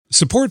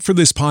Support for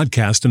this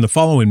podcast and the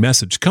following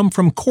message come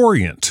from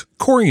Corient.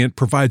 Corient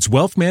provides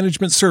wealth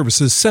management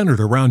services centered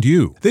around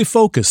you. They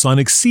focus on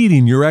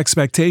exceeding your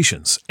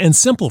expectations and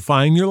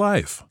simplifying your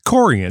life.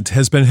 Corient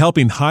has been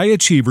helping high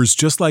achievers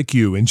just like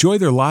you enjoy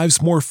their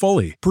lives more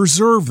fully,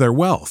 preserve their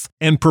wealth,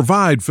 and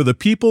provide for the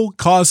people,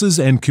 causes,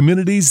 and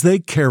communities they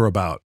care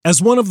about. As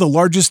one of the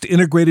largest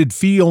integrated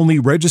fee-only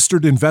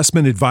registered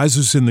investment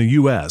advisors in the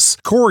U.S.,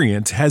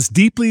 Corient has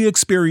deeply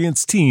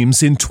experienced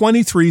teams in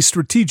 23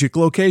 strategic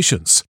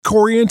locations.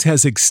 Corient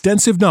has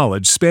extensive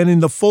knowledge spanning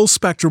the full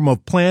spectrum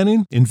of planning,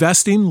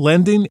 investing,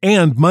 lending,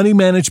 and money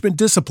management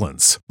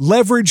disciplines.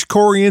 Leverage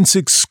Corient's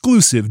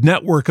exclusive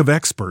network of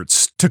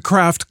experts to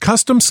craft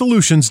custom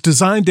solutions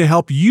designed to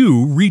help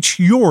you reach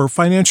your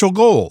financial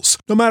goals,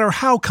 no matter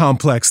how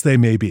complex they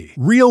may be.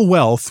 Real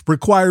wealth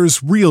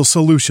requires real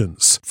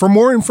solutions. For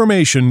more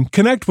information,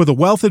 connect with a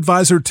wealth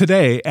advisor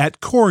today at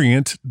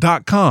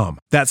Corient.com.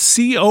 That's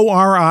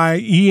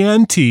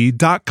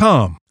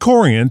Corient.com.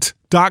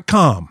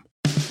 Corient.com.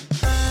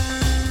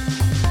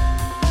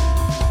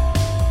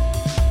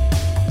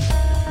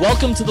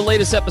 Welcome to the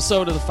latest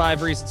episode of the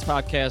 5 Reasons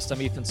Podcast.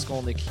 I'm Ethan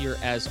Skolnick here,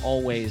 as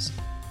always,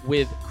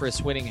 with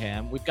Chris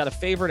Whittingham. We've got a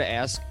favor to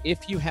ask.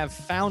 If you have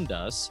found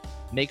us,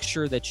 make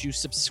sure that you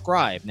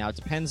subscribe. Now, it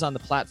depends on the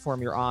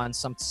platform you're on.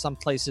 Some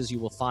places you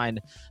will find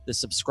the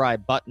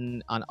subscribe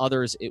button. On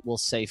others, it will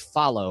say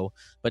follow.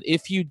 But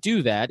if you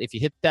do that, if you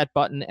hit that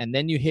button and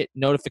then you hit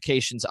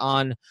notifications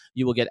on,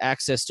 you will get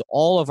access to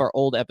all of our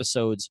old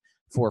episodes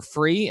for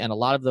free, and a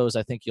lot of those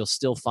I think you'll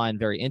still find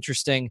very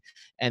interesting.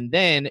 And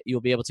then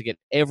you'll be able to get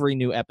every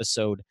new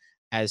episode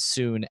as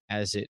soon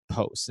as it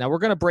posts. Now, we're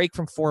going to break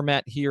from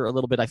format here a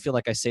little bit. I feel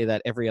like I say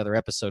that every other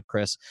episode,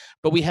 Chris,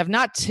 but we have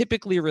not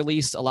typically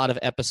released a lot of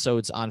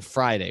episodes on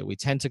Friday. We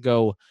tend to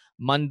go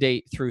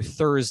Monday through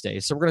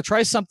Thursday. So we're going to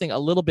try something a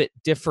little bit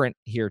different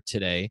here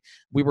today.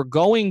 We were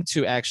going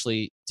to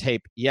actually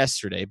tape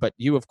yesterday, but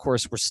you, of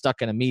course, were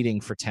stuck in a meeting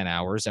for 10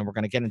 hours, and we're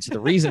going to get into the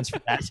reasons for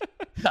that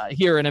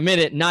here in a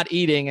minute, not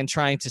eating and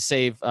trying to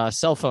save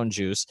cell phone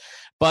juice.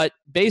 But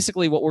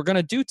basically what we're going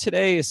to do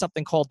today is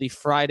something called the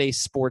Friday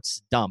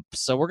Sports Dump.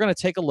 So we're going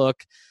to take a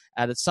look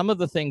at some of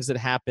the things that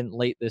happened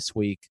late this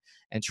week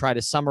and try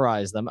to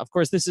summarize them. Of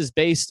course, this is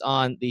based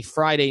on the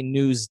Friday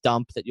news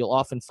dump that you'll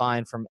often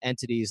find from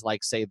entities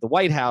like, say, the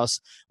White House,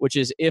 which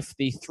is if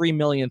the 3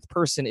 millionth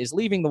person is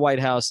leaving the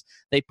White House,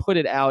 they put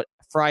it out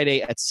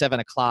Friday at 7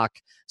 o'clock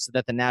so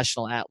that the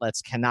national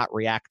outlets cannot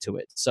react to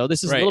it. So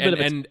this is a little bit of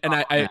a...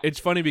 And it's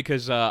funny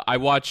because I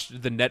watched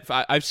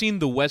I've seen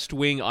The West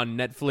Wing on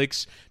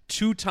Netflix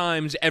 2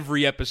 times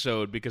every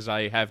episode because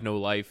I have no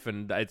life,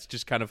 and it's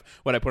just kind of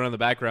what I put on the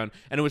background.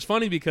 And it was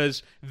funny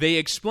because they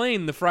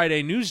explain the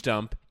Friday news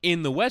dump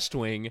in The West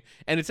Wing,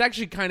 and it's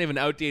actually kind of an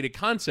outdated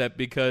concept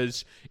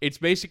because it's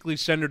basically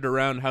centered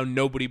around how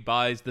nobody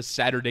buys the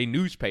Saturday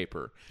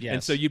newspaper. Yes.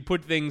 And so you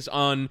put things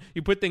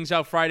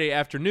out Friday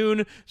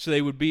afternoon so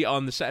they would be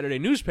on the Saturday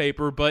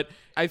newspaper, but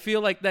I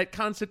feel like that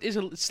concept is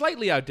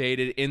slightly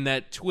outdated in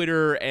that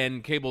Twitter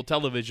and cable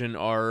television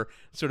are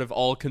sort of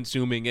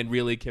all-consuming and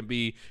really can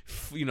be,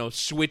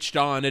 switched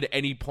on at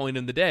any point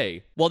in the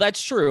day. Well,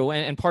 that's true,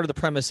 and part of the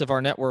premise of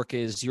our network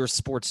is your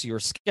sports, your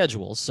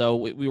schedule. So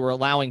we were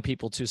allowing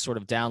people to sort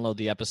of download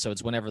the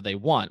episodes whenever they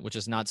want, which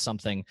is not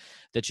something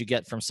that you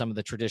get from some of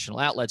the traditional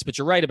outlets. But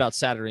you're right about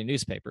Saturday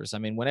newspapers. I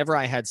mean, whenever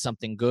I had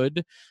something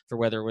good, for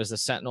whether it was the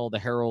Sentinel, the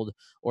Herald,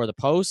 or the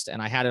Post,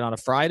 and I had it on a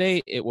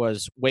Friday, it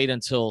was wait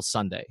until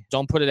Sunday.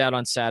 Don't put it out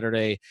on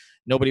Saturday.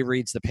 Nobody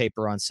reads the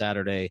paper on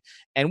Saturday.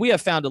 And we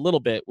have found a little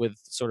bit with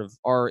sort of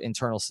our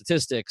internal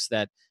statistics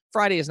that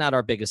Friday is not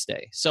our biggest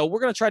day. So we're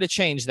going to try to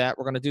change that.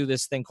 We're going to do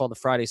this thing called the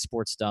Friday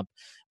Sports Dump.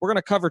 We're going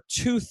to cover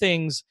 2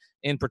 things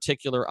in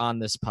particular on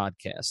this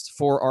podcast.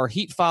 For our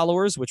Heat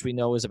followers, which we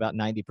know is about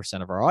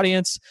 90% of our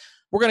audience,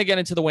 we're going to get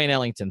into the Wayne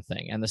Ellington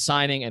thing and the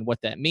signing and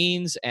what that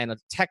means, and a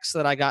text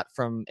that I got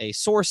from a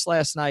source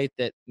last night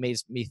that made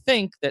me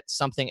think that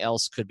something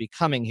else could be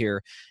coming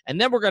here. And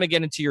then we're going to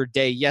get into your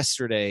day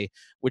yesterday,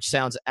 which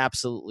sounds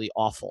absolutely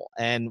awful.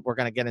 And we're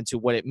going to get into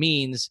what it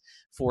means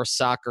for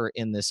soccer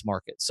in this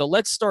market. So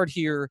let's start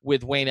here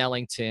with Wayne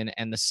Ellington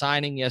and the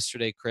signing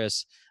yesterday,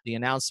 Chris. The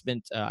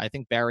announcement, I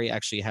think Barry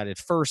actually had it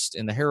first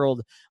in the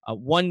Herald,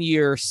 1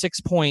 year,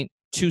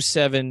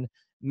 $6.27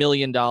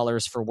 million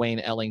for Wayne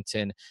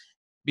Ellington.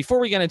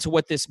 Before we get into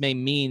what this may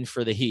mean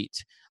for the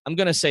Heat, I'm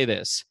going to say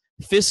this.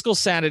 Fiscal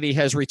sanity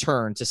has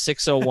returned to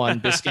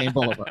 601 Biscayne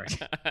Boulevard.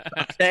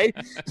 Okay?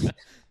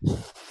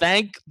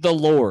 Thank the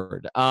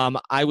Lord.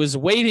 I was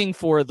waiting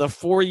for the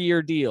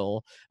 4-year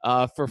deal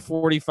for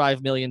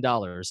 $45 million.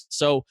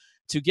 So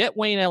to get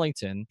Wayne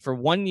Ellington for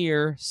 1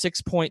 year,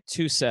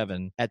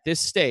 6.27 at this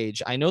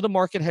stage, I know the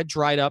market had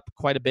dried up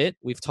quite a bit.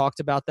 We've talked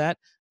about that.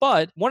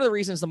 But one of the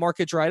reasons the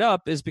market dried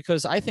up is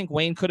because I think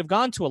Wayne could have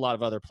gone to a lot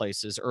of other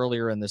places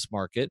earlier in this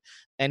market.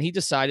 And he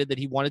decided that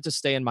he wanted to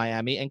stay in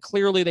Miami. And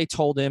clearly they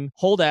told him,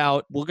 hold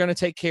out. We're going to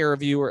take care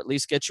of you, or at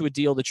least get you a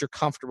deal that you're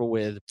comfortable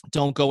with.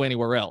 Don't go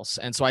anywhere else.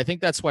 And so I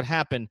think that's what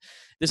happened.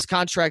 This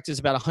contract is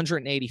about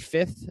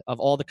 185th of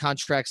all the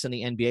contracts in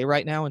the NBA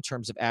right now in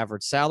terms of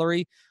average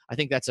salary. I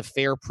think that's a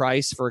fair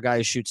price for a guy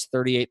who shoots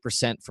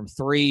 38% from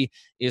three,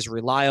 is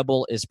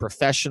reliable, is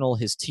professional.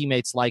 His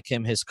teammates like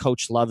him. His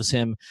coach loves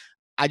him.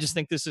 I just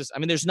think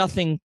there's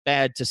nothing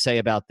bad to say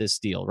about this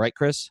deal, right,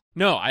 Chris?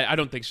 No, I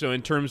don't think so.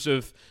 In terms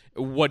of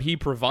what he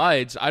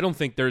provides, I don't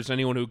think there's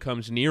anyone who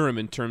comes near him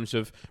in terms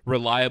of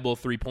reliable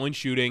three-point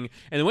shooting.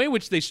 And the way in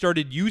which they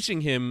started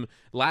using him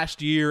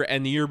last year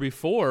and the year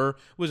before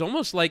was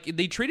almost like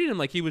they treated him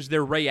like he was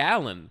their Ray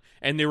Allen,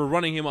 and they were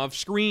running him off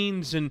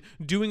screens and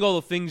doing all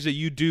the things that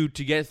you do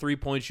to get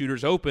three-point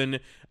shooters open.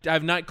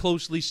 I've not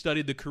closely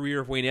studied the career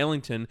of Wayne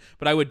Ellington,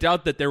 but I would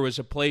doubt that there was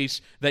a place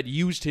that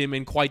used him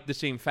in quite the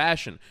same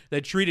fashion,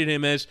 that treated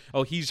him as,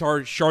 oh, he's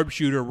our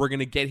sharpshooter, we're going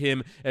to get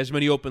him as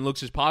many open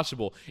looks as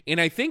possible. And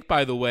I think,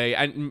 by the way,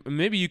 and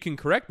maybe you can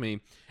correct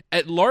me,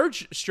 at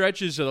large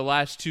stretches of the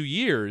last 2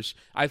 years,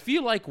 I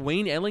feel like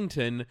Wayne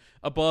Ellington,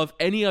 above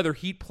any other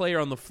Heat player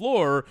on the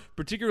floor,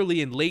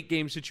 particularly in late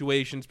game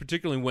situations,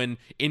 particularly when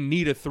in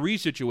need of three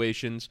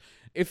situations,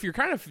 if you're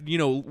kind of,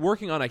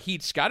 working on a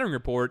Heat scouting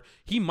report,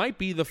 he might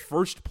be the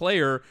first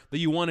player that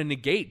you want to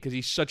negate because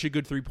he's such a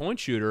good three-point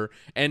shooter,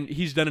 and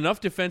he's done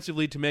enough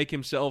defensively to make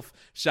himself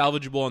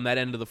salvageable on that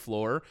end of the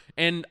floor.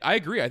 And I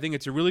agree. I think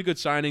it's a really good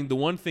signing. The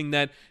one thing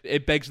that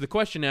it begs the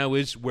question now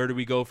is, where do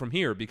we go from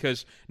here?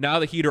 Because now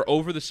the Heat are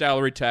over the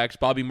salary tax.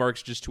 Bobby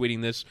Marks just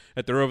tweeting this,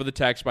 that they're over the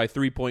tax by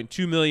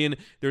 $3.2 million.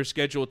 Their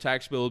scheduled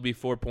tax bill will be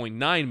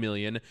 $4.9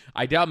 million.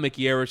 I doubt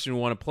Mickey Arison will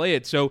want to play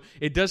it. So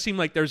it does seem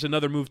like there's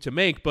another move to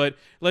make, but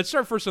let's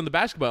start first on the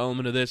basketball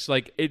element of this.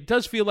 Like, it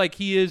does feel like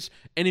he is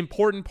an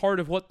important part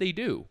of what they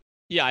do.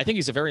 Yeah, I think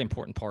he's a very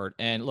important part.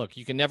 And look,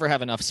 you can never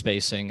have enough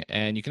spacing,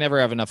 and you can never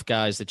have enough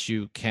guys that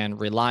you can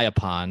rely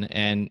upon.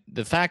 And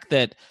the fact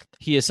that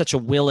he is such a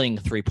willing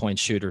three-point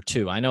shooter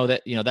too. I know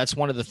that, that's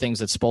one of the things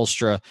that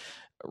Spoelstra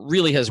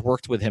really has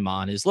worked with him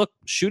on is, look,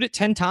 shoot it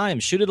 10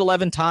 times, shoot it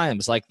 11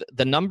 times. Like,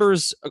 the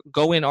numbers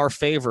go in our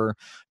favor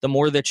the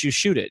more that you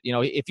shoot it.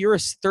 If you're a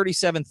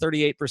 37,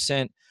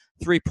 38%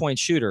 three-point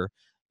shooter,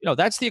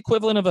 that's the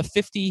equivalent of a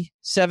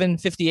 57,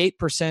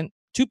 58%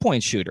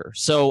 two-point shooter.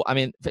 So,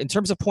 in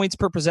terms of points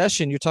per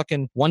possession, you're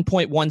talking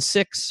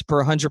 1.16 per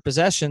 100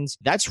 possessions.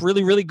 That's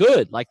really, really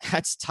good. Like,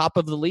 that's top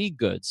of the league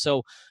good.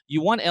 So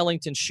you want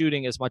Ellington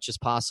shooting as much as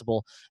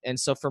possible. And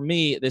so for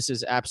me, this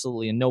is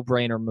absolutely a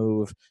no-brainer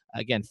move.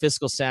 Again,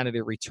 fiscal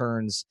sanity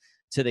returns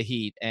to the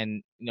Heat,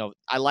 and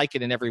I like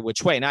it in every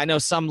which way. Now, I know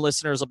some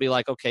listeners will be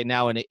like, okay,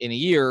 now in a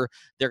year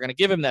they're going to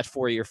give him that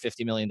 4-year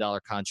 $50 million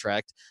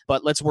contract,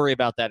 but let's worry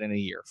about that in a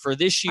year. For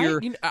this year,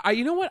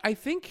 you know what? I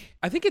think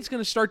it's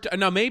going to start to,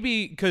 now,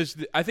 maybe because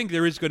I think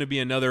there is going to be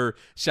another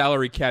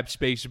salary cap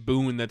space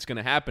boon that's going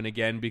to happen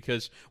again,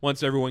 because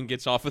once everyone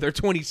gets off of their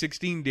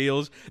 2016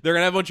 deals, they're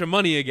going to have a bunch of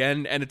money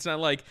again, and it's not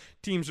like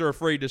teams are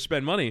afraid to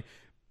spend money.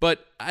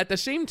 But at the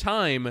same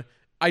time,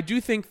 I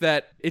do think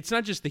that it's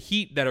not just the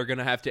Heat that are going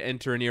to have to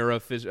enter an era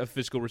of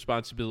fiscal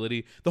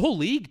responsibility. The whole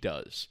league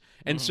does.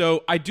 And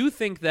so I do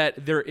think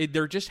that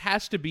there just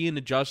has to be an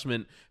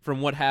adjustment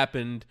from what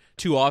happened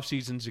 2 off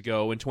seasons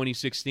ago in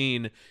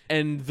 2016,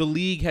 and the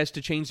league has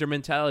to change their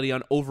mentality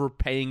on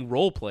overpaying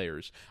role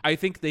players. I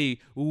think they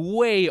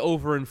way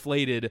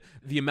overinflated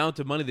the amount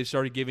of money they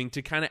started giving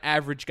to kind of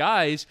average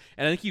guys,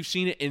 and I think you've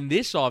seen it in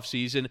this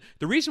offseason.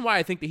 The reason why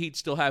I think the Heat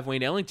still have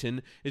Wayne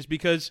Ellington is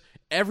because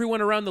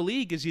everyone around the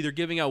league is either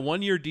giving out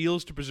 1-year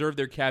deals to preserve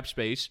their cap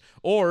space,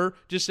 or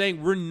just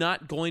saying we're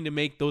not going to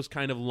make those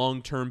kind of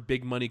long-term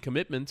big money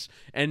commitments.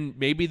 And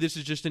maybe this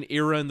is just an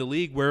era in the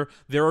league where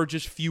there are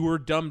just fewer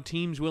dumb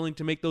teams willing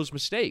to make those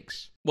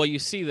mistakes. Well, you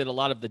see that a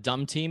lot of the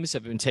dumb teams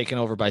have been taken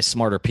over by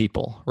smarter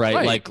people,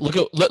 right? Like, look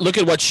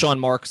at what Sean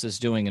Marks is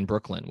doing in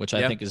Brooklyn, which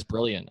I think is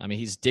brilliant.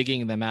 He's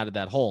digging them out of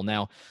that hole.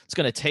 Now, it's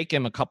going to take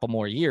him a couple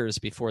more years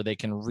before they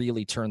can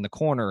really turn the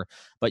corner,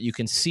 but you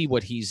can see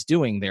what he's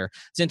doing there.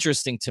 It's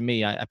interesting to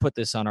me. I put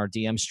this on our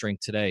DM string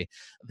today.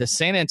 The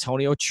San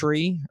Antonio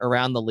tree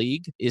around the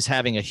league is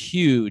having a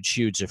huge,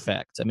 huge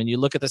effect. You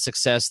look at the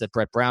success that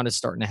Brett Brown is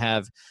starting to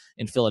have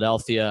in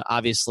Philadelphia.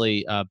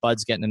 Obviously,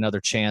 Bud's getting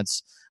another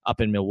chance up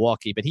in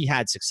Milwaukee, but he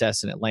had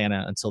success in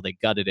Atlanta until they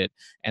gutted it.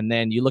 And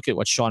then you look at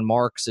what Sean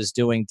Marks is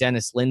doing.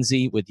 Dennis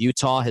Lindsey with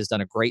Utah has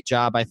done a great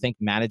job, I think,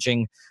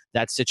 managing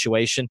that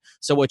situation.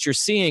 So what you're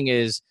seeing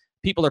is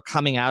people are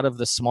coming out of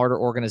the smarter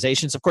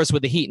organizations. Of course,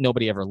 with the Heat,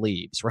 nobody ever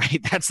leaves, right?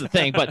 That's the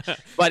thing.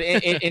 But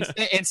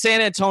in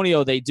San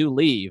Antonio, they do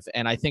leave.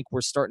 And I think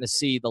we're starting to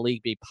see the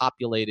league be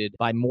populated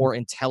by more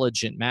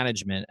intelligent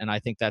management. And I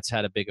think that's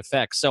had a big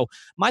effect. So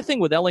my thing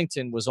with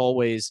Ellington was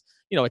always,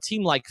 a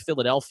team like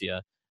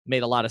Philadelphia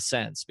made a lot of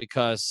sense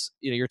because,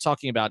 you're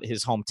talking about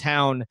his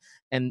hometown,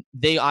 and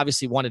they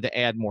obviously wanted to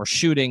add more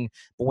shooting.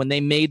 But when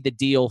they made the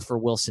deal for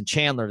Wilson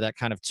Chandler, that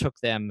kind of took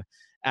them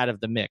out of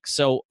the mix.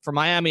 So for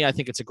Miami, I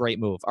think it's a great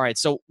move. All right,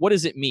 so what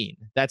does it mean?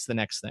 That's the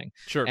next thing.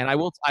 Sure. And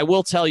I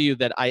will tell you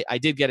that I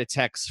did get a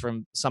text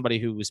from somebody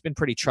who has been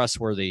pretty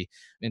trustworthy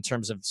in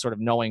terms of sort of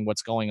knowing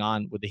what's going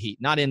on with the Heat,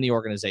 not in the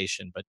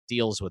organization, but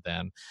deals with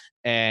them.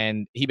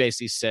 And he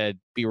basically said,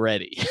 be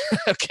ready.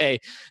 Okay,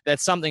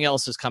 that something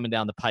else is coming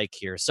down the pike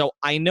here. So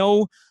I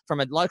know from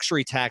a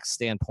luxury tax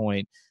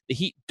standpoint, the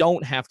Heat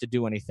don't have to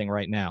do anything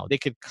right now. They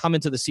could come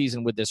into the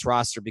season with this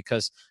roster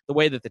because the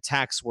way that the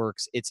tax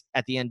works, it's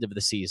at the end of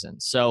the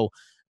season. So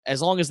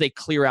as long as they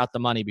clear out the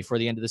money before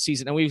the end of the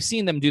season, and we've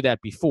seen them do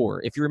that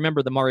before. If you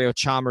remember the Mario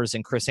Chalmers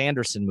and Chris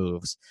Anderson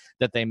moves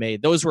that they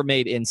made, those were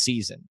made in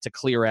season to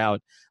clear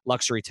out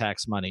luxury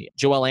tax money.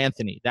 Joel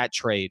Anthony, that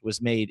trade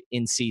was made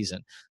in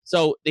season.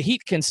 So the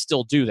Heat can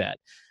still do that.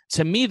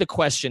 To me, the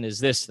question is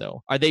this,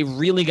 though. Are they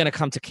really going to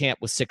come to camp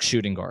with 6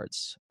 shooting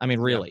guards? I mean,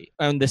 really.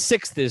 Yeah. And the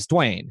 6th is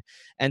Dwayne.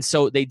 And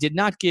so they did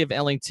not give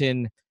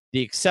Ellington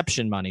the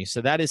exception money. So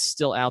that is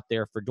still out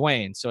there for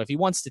Dwayne. So if he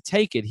wants to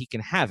take it, he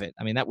can have it.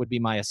 I mean, that would be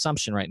my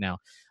assumption right now.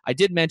 I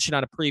did mention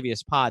on a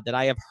previous pod that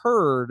I have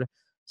heard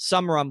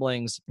some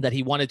rumblings that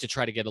he wanted to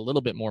try to get a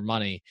little bit more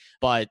money,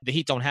 but the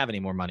Heat don't have any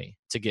more money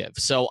to give.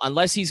 So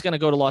unless he's going to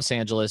go to Los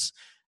Angeles,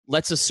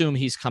 let's assume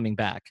he's coming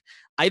back.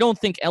 I don't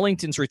think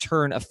Ellington's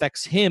return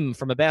affects him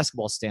from a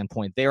basketball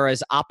standpoint. They're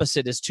as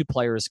opposite as two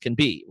players can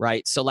be,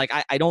 right? So, like,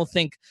 I don't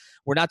think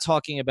we're not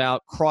talking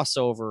about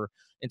crossover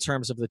in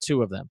terms of the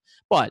two of them.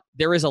 But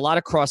there is a lot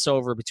of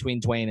crossover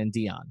between Dwayne and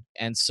Dion.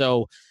 And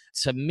so,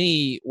 to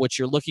me, what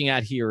you're looking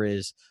at here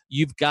is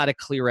you've got to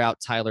clear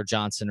out Tyler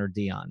Johnson or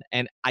Dion.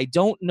 And I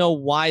don't know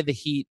why the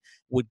Heat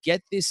would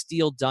get this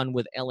deal done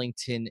with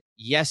Ellington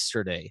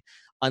yesterday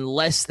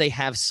unless they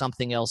have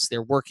something else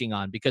they're working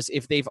on. Because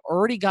if they've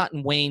already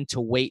gotten Wayne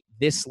to wait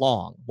this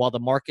long while the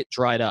market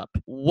dried up,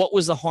 what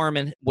was the harm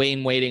in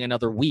Wayne waiting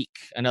another week,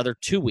 another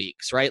 2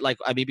 weeks, right? Like,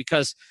 I mean,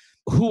 because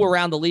who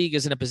around the league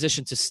is in a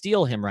position to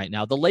steal him right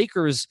now? The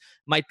Lakers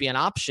might be an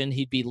option.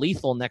 He'd be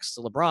lethal next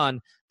to LeBron.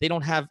 They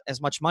don't have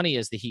as much money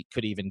as the Heat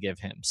could even give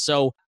him.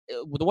 So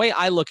the way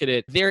I look at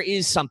it, there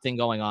is something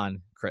going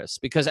on, Chris,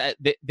 because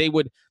they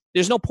would –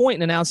 there's no point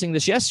in announcing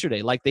this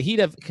yesterday. Like, the Heat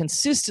have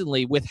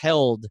consistently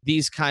withheld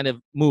these kind of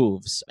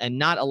moves and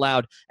not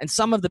allowed. And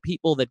some of the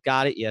people that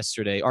got it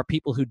yesterday are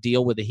people who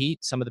deal with the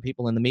Heat, some of the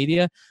people in the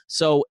media.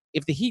 So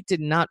if the Heat did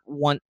not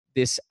want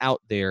this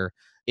out there,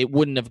 it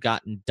wouldn't have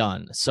gotten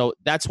done. So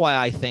that's why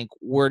I think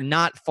we're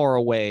not far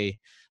away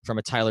from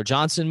a Tyler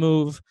Johnson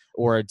move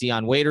or a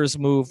Dion Waiters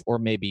move, or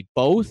maybe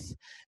both.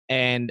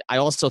 And I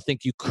also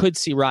think you could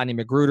see Rodney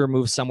McGruder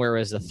move somewhere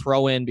as a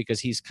throw-in because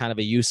he's kind of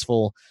a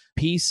useful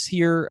piece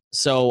here.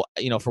 So,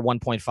 you know, for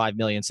 $1.5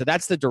 million. So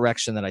that's the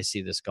direction that I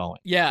see this going.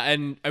 Yeah,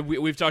 and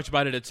we've talked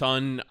about it a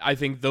ton. I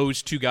think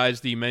those two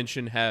guys that you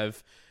mentioned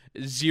have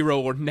zero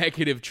or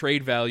negative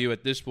trade value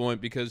at this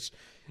point because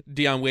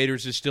Dion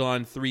Waiters is still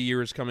on 3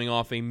 years coming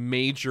off a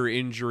major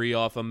injury,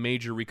 off a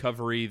major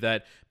recovery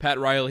that Pat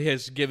Riley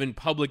has given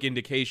public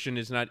indication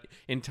is not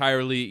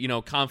entirely,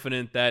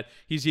 confident that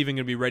he's even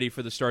going to be ready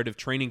for the start of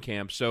training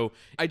camp. So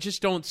I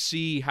just don't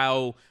see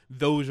how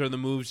those are the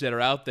moves that are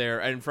out there,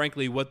 and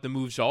frankly, what the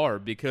moves are,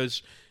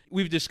 because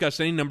we've discussed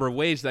any number of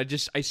ways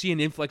that I see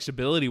an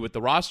inflexibility with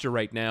the roster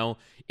right now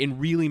in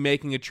really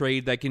making a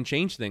trade that can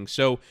change things.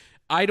 So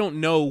I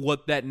don't know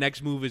what that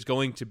next move is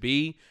going to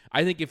be.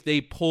 I think if they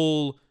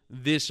pull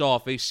this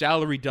off, a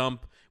salary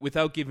dump,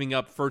 without giving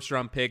up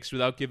first-round picks,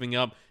 without giving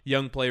up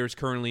young players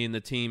currently in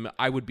the team,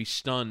 I would be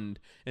stunned.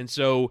 And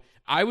so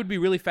I would be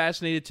really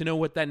fascinated to know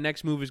what that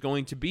next move is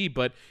going to be.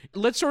 But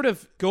let's sort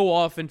of go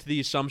off into the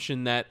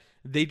assumption that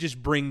they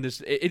just bring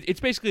this.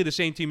 It's basically the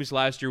same team as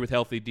last year with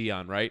healthy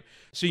Dion, right?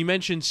 So you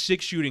mentioned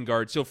 6 shooting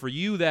guards. So for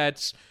you,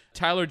 that's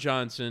Tyler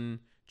Johnson,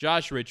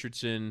 Josh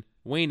Richardson,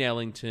 Wayne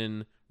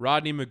Ellington,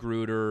 Rodney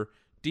McGruder,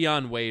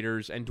 Dion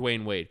Waiters, and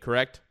Dwayne Wade,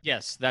 correct?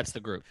 Yes, that's the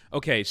group.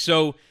 Okay,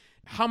 so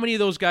how many of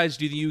those guys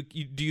do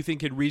you think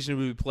could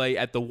reasonably play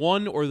at the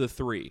 1 or the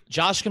 3?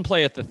 Josh can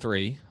play at the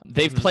 3.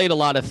 They've played a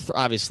lot of,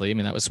 obviously, I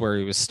mean, that was where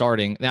he was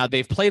starting. Now,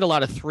 they've played a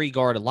lot of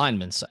 3-guard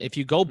alignments. If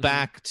you go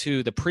back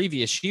to the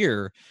previous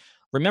year,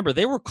 remember,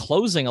 they were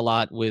closing a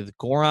lot with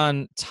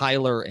Goran,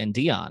 Tyler, and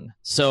Dion.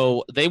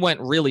 So they went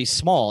really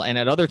small. And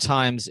at other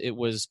times, it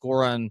was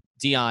Goran,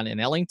 Dion, and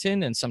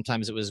Ellington. And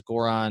sometimes it was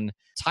Goran,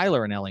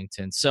 Tyler, and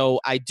Ellington. So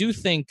I do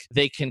think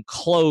they can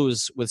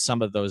close with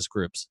some of those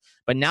groups.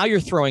 But now you're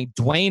throwing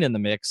Dwayne in the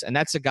mix, and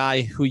that's a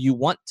guy who you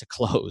want to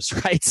close,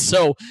 right?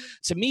 So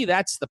to me,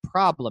 that's the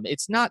problem.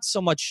 It's not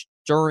so much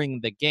during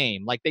the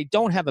game. Like, they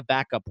don't have a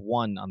backup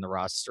 1 on the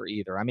roster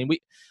either. I mean,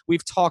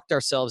 we've talked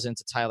ourselves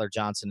into Tyler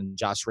Johnson and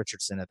Josh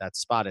Richardson at that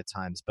spot at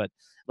times, but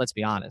let's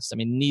be honest. I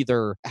mean,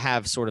 neither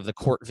have sort of the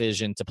court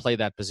vision to play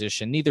that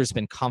position. Neither's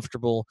been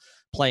comfortable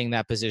playing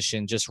that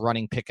position, just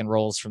running pick and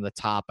rolls from the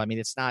top. I mean,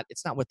 it's not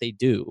what they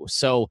do.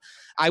 So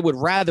I would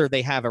rather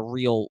they have a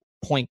real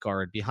point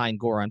guard behind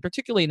Goran,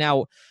 particularly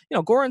now,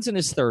 Goran's in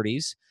his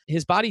 30s.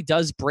 his body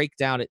does break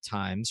down at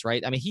times,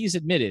 right? I mean, he's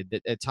admitted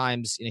that at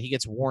times he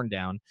gets worn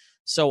down.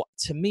 So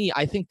to me,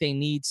 I think they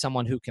need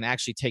someone who can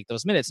actually take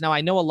those minutes. Now,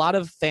 I know a lot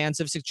of fans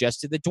have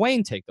suggested that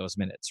Dwayne take those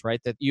minutes, right?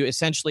 That you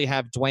essentially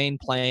have Dwayne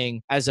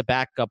playing as a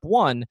backup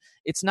one.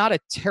 It's not a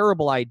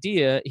terrible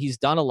idea. He's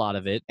done a lot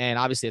of it. And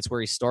obviously, it's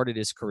where he started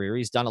his career.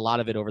 He's done a lot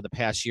of it over the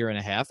past year and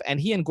a half. And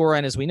he and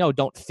Goran, as we know,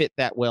 don't fit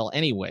that well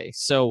anyway.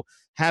 So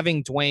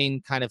having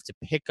Dwayne kind of to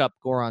pick up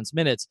Goran's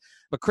minutes.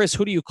 But Chris,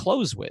 who do you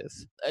close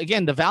with?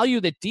 Again, the value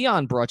that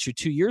Dion brought you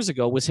 2 years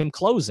ago was him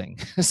closing.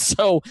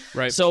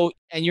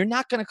 And you're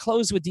not going to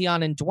close with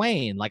Dion and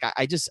Dwayne. Like,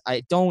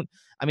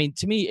 I mean,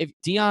 to me, if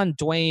Dion,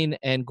 Dwayne,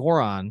 and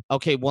Goran,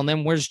 okay, well,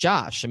 then where's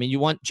Josh? I mean, you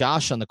want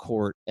Josh on the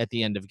court at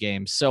the end of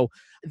games. So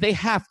they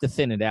have to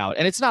thin it out.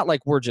 And it's not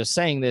like we're just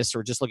saying this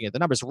or just looking at the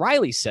numbers.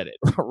 Riley said it.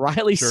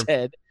 Riley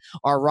said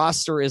our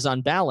roster is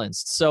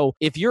unbalanced. So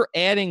if you're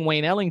adding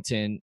Wayne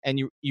Ellington and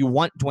you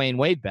want Dwayne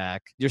Wade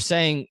back, you're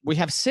saying we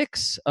have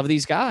 6 of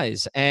these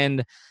guys.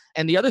 And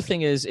the other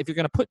thing is, if you're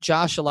going to put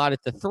Josh a lot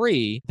at the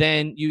 3,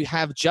 then you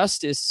have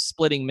Justice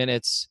splitting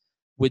minutes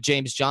with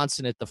James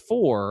Johnson at the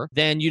 4,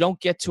 then you don't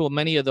get to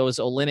many of those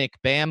Olynyk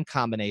Bam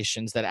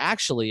combinations that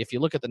actually, if you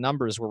look at the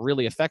numbers, were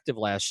really effective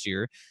last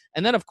year.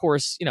 And then, of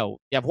course, you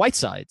have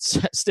Whiteside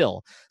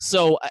still.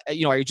 So,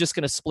 are you just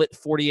going to split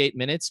 48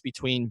 minutes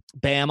between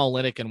Bam,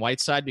 Olynyk, and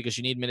Whiteside because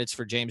you need minutes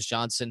for James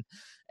Johnson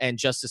and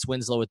Justice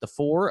Winslow at the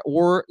 4?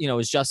 Or,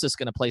 is Justice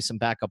going to play some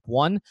backup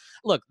 1?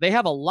 Look, they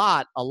have a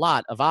lot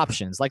of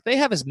options. Like, they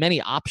have as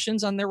many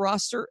options on their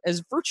roster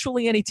as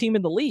virtually any team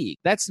in the league.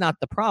 That's not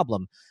the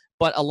problem.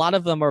 But a lot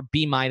of them are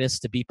B-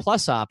 to B+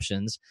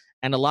 options,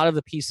 and a lot of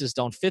the pieces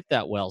don't fit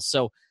that well.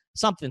 So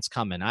something's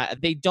coming.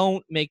 They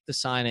don't make the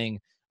signing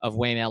of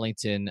Wayne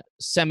Ellington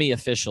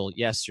semi-official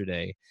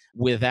yesterday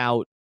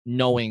without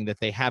knowing that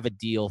they have a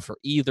deal for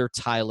either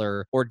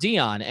Tyler or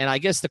Dion. And I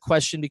guess the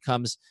question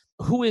becomes,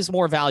 who is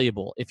more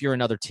valuable if you're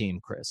another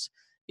team, Chris?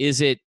 Is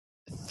it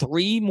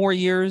 3 more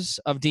years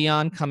of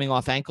Dion coming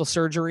off ankle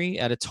surgery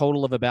at a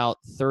total of about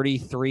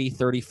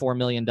 $34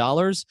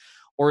 million?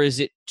 Or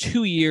is it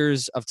 2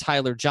 years of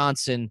Tyler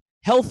Johnson,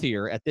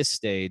 healthier at this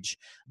stage,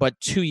 but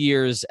 2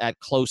 years at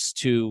close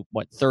to,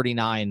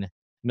 $39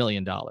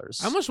 million? I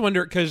almost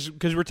wonder, because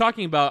we're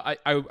talking about,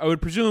 I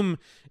would presume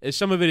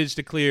some of it is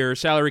to clear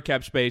salary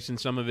cap space and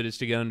some of it is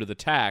to get under the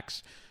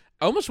tax.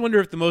 I almost wonder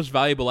if the most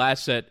valuable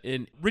asset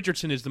in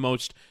Richardson is the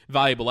most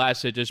valuable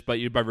asset just by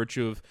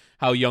virtue of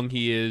how young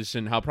he is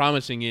and how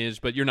promising he is,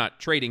 but you're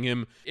not trading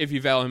him if you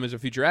value him as a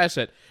future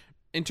asset.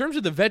 In terms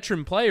of the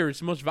veteran players,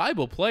 the most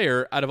valuable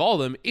player out of all of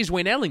them is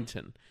Wayne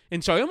Ellington.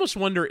 And so I almost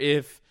wonder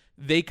if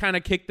they kind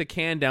of kick the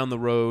can down the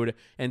road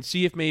and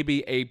see if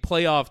maybe a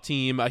playoff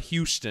team, a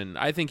Houston,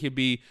 I think he'd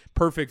be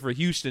perfect for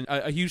Houston.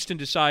 A Houston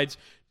decides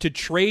to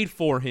trade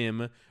for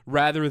him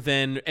rather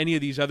than any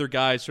of these other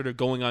guys sort of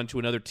going on to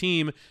another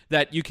team,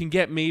 that you can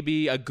get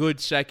maybe a good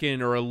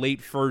second or a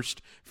late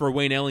first for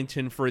Wayne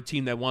Ellington for a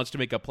team that wants to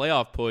make a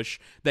playoff push,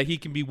 that he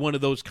can be one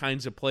of those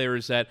kinds of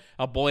players that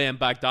a Bojan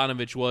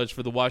Bogdanovic was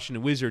for the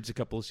Washington Wizards a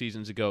couple of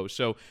seasons ago.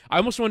 So I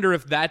almost wonder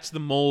if that's the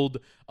mold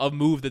of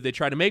move that they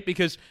try to make,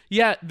 because,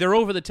 yeah, they're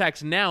over the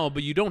tax now,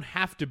 but you don't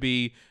have to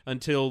be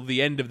until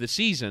the end of the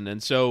season.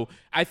 And so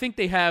I think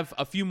they have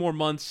a few more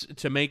months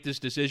to make this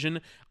decision.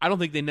 I don't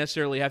think they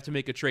necessarily have to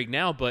make a trade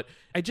now, but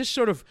I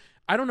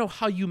don't know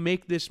how you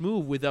make this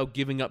move without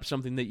giving up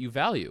something that you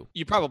value.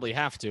 You probably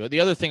have to. The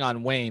other thing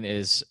on Wayne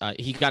is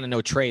he got a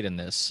no trade in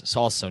this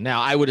also.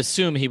 Now, I would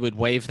assume he would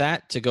waive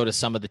that to go to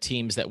some of the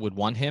teams that would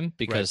want him,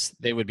 because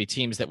they would be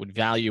teams that would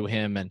value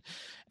him.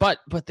 But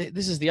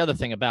this is the other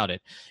thing about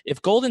it.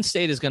 If Golden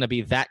State is going to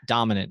be that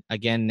dominant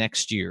again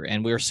next year,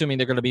 and we're assuming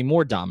they're going to be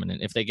more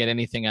dominant if they get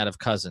anything out of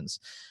Cousins,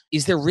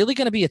 is there really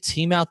going to be a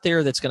team out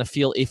there that's going to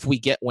feel, if we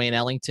get Wayne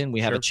Ellington, we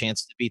have a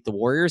chance to beat the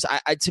Warriors?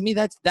 To me,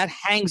 that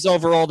hangs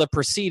over all the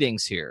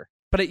proceedings here.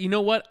 But you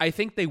know what? I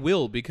think they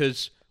will,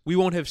 because we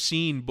won't have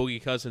seen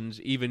Boogie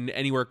Cousins even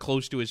anywhere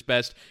close to his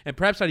best, and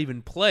perhaps not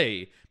even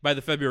play by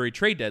the February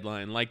trade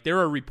deadline. Like, there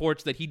are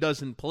reports that he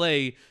doesn't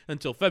play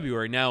until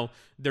February. Now,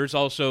 there's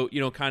also,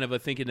 kind of a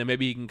thinking that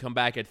maybe he can come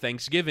back at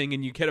Thanksgiving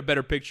and you get a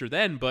better picture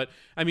then. But,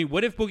 I mean,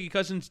 what if Boogie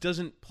Cousins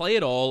doesn't play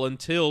at all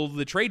until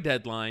the trade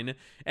deadline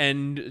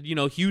and,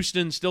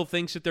 Houston still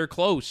thinks that they're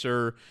close,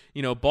 or,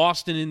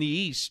 Boston in the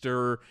East,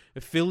 or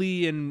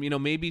Philly and,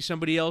 maybe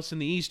somebody else in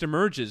the East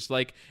emerges?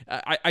 Like,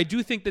 I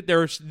do think that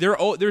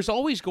there's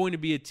always going to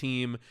be a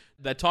team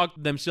that talk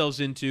themselves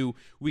into,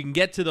 we can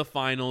get to the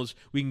finals,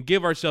 we can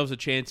give ourselves a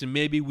chance, and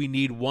maybe we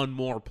need one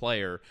more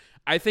player.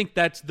 I think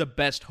that's the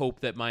best hope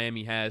that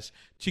Miami has,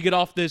 to get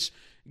off this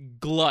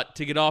glut,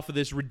 to get off of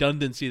this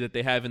redundancy that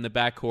they have in the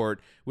backcourt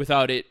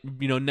without it,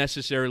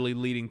 necessarily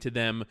leading to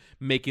them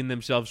making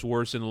themselves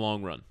worse in the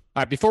long run.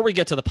 All right, before we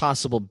get to the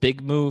possible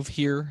big move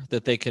here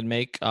that they can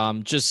make,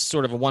 just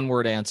sort of a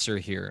one-word answer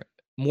here.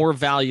 More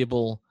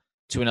valuable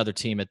to another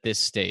team at this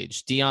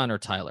stage, Dion or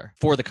Tyler,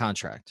 for the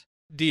contract?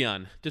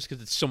 Dion, just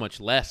because it's so much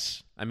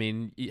less. I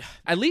mean,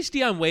 at least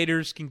Dion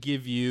Waiters can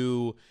give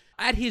you,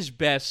 at his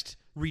best,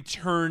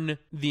 return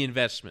the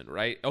investment,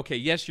 right? Okay,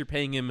 yes, you're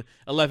paying him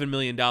 $11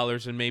 million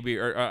and maybe,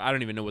 or I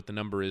don't even know what the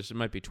number is. It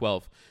might be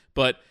 12,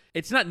 but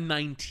it's not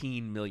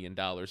 $19 million.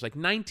 Like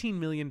 $19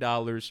 million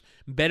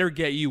better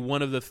get you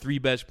one of the 3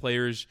 best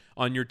players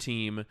on your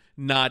team,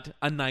 not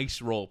a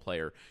nice role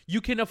player.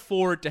 You can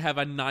afford to have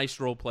a nice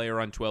role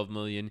player on $12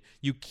 million.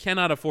 You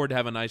cannot afford to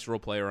have a nice role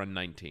player on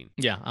 19.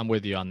 Yeah, I'm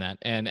with you on that.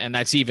 And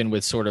that's even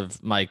with sort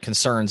of my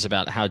concerns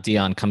about how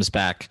Dion comes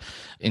back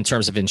in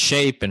terms of in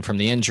shape and from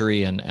the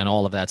injury and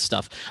all of that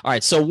stuff. All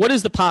right, so what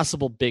is the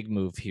possible big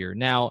move here?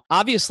 Now,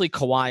 obviously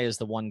Kawhi is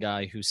the one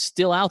guy who's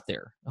still out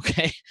there,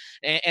 okay?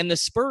 And the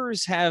Spurs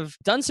have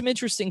done some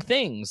interesting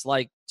things,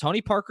 like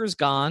Tony Parker's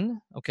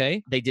gone,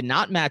 okay? They did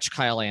not match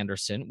Kyle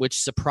Anderson, which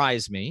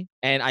surprised me,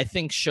 and I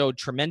think showed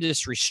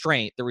tremendous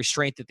restraint, the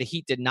restraint that the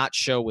Heat did not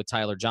show with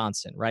Tyler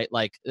Johnson, right?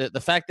 Like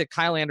the fact that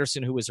Kyle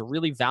Anderson, who was a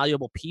really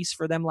valuable piece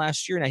for them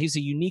last year, now he's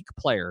a unique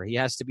player. He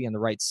has to be in the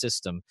right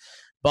system.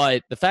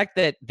 But the fact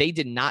that they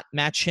did not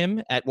match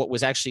him at what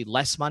was actually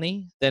less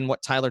money than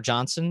what Tyler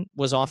Johnson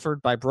was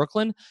offered by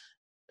Brooklyn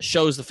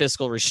shows the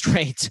fiscal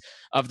restraint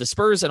of the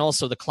Spurs and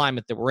also the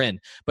climate that we're in.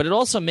 But it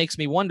also makes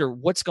me wonder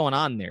what's going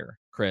on there,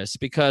 Chris,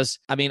 because,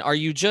 I mean, are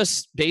you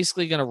just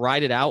basically going to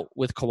ride it out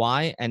with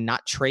Kawhi and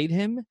not trade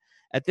him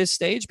at this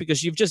stage?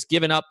 Because you've just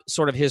given up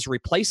sort of his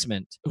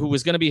replacement, who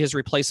was going to be his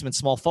replacement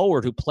small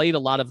forward, who played a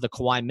lot of the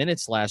Kawhi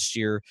minutes last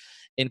year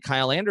in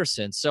Kyle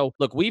Anderson. So,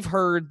 look, we've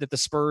heard that the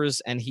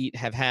Spurs and Heat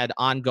have had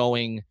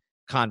ongoing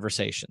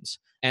conversations.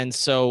 And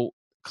so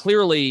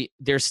clearly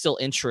there's still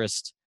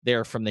interest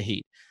there from the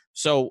Heat.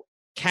 So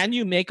can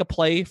you make a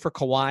play for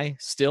Kawhi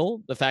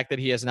still, the fact that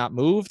he has not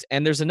moved?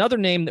 And there's another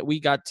name that we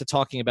got to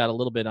talking about a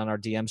little bit on our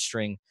DM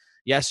string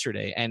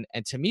yesterday. And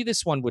to me,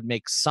 this one would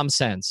make some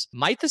sense.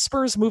 Might the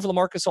Spurs move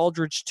LaMarcus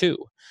Aldridge too?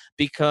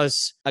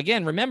 Because,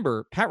 again,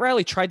 remember, Pat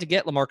Riley tried to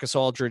get LaMarcus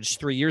Aldridge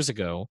 3 years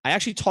ago. I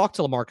actually talked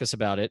to LaMarcus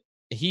about it.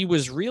 He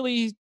was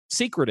really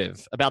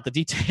secretive about the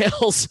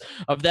details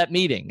of that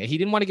meeting. He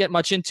didn't want to get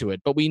much into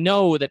it, but we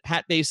know that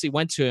Pat basically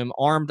went to him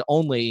armed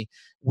only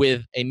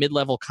with a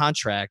mid-level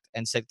contract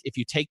and said, if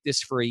you take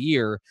this for a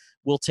year,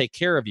 we'll take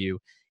care of you.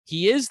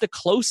 He is the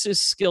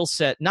closest skill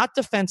set, not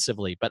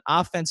defensively, but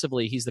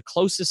offensively, he's the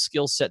closest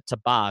skill set to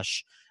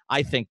Bosh,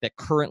 I think, that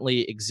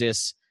currently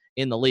exists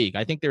in the league.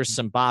 I think there's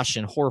some Bosh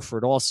and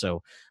Horford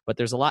also, but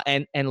there's a lot.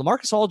 And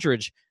LaMarcus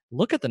Aldridge,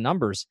 look at the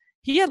numbers.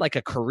 He had like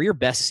a career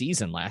best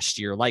season last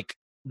year. Like,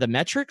 the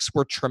metrics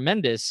were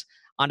tremendous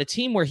on a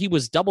team where he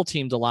was double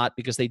teamed a lot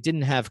because they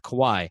didn't have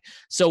Kawhi.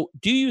 So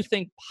do you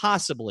think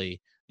possibly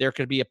there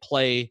could be a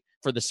play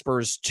for the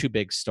Spurs' 2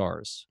 big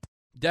stars?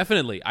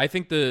 Definitely. I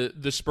think the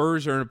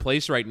Spurs are in a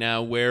place right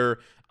now where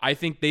I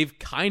think they've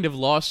kind of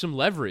lost some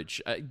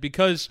leverage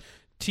because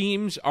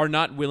teams are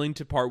not willing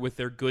to part with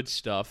their good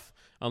stuff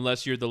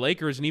unless you're the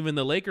Lakers. And even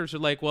the Lakers are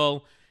like,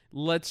 well,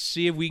 let's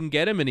see if we can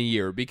get him in a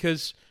year,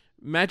 because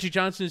Magic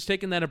Johnson has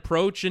taken that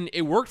approach and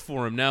it worked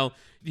for him. Now,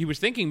 he was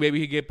thinking maybe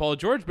he'd get Paul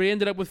George, but he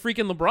ended up with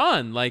freaking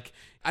LeBron. Like,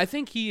 I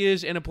think he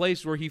is in a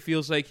place where he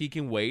feels like he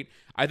can wait.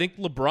 I think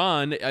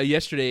LeBron,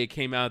 yesterday it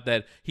came out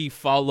that he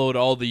followed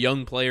all the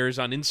young players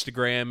on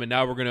Instagram, and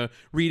now we're going to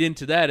read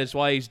into that as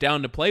why he's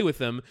down to play with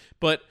them.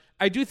 But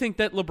I do think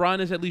that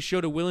LeBron has at least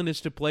showed a willingness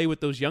to play with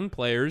those young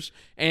players,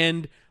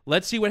 and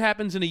let's see what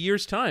happens in a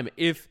year's time.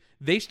 If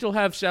they still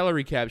have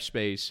salary cap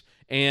space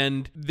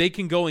and they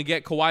can go and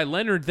get Kawhi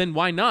Leonard, then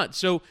why not?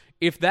 So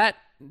if that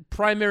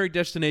primary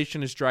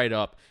destination is dried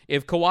up,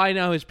 if Kawhi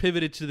now has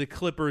pivoted to the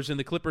Clippers and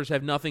the Clippers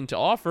have nothing to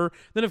offer,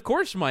 then of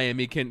course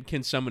Miami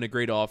can summon a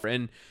great offer.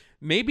 And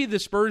maybe the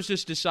Spurs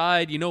just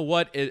decide, you know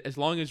what, as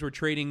long as we're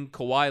trading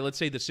Kawhi, let's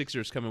say the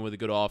Sixers come in with a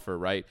good offer,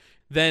 right?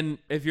 Then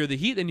if you're the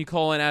Heat, then you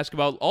call and ask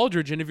about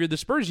Aldridge. And if you're the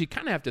Spurs, you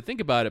kind of have to think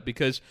about it,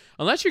 because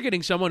unless you're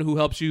getting someone who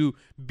helps you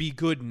be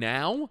good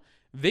now,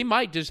 they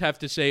might just have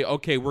to say,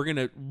 okay, we're going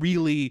to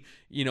really,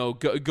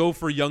 go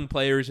for young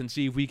players and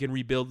see if we can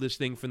rebuild this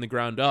thing from the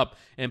ground up,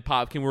 and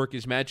Pop can work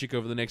his magic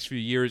over the next few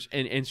years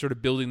and sort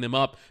of building them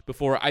up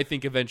before, I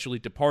think, eventually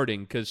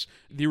departing, because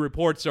the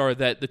reports are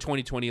that the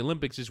 2020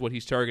 Olympics is what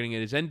he's targeting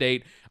at his end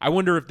date. I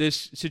wonder if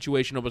this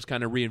situation almost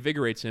kind of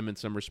reinvigorates him in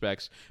some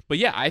respects. But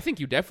yeah, I think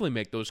you definitely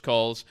make those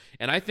calls,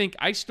 and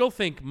I still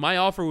think my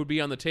offer would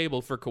be on the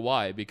table for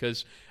Kawhi,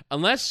 because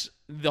unless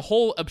the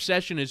whole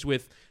obsession is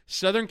with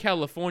Southern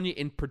California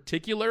in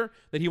particular,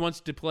 that he wants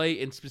to play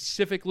in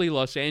specifically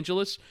Los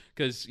Angeles,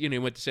 because he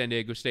went to San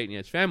Diego State and he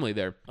has family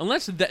there.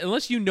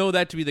 Unless you know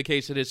that to be the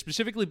case, that it's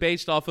specifically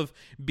based off of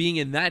being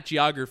in that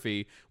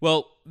geography,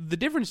 well, the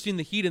difference between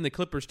the Heat and the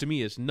Clippers to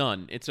me is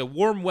none. It's a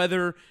warm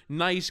weather,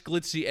 nice,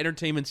 glitzy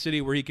entertainment city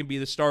where he can be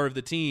the star of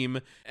the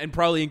team and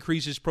probably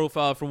increase his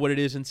profile from what it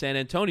is in San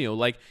Antonio.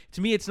 Like,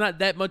 to me, it's not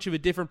that much of a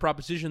different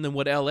proposition than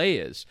what LA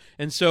is.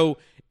 And so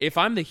if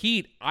I'm the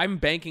Heat, I'm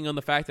banking on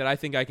the fact that I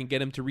think I can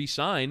get him to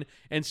re-sign,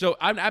 and so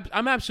I'm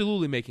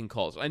absolutely making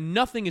calls. And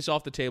nothing is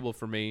off the table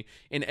for me.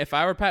 And if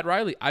I were Pat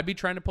Riley, I'd be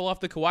trying to pull off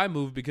the Kawhi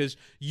move, because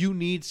you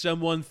need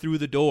someone through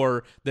the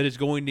door that is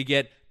going to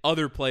get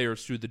other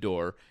players through the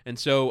door. And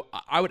so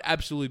I would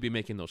absolutely be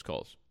making those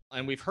calls.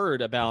 And we've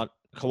heard about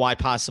Kawhi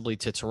possibly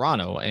to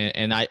Toronto.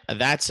 And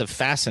that's a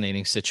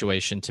fascinating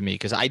situation to me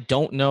because I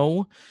don't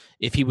know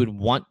if he would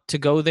want to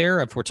go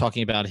there if we're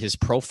talking about his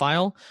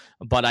profile.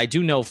 But I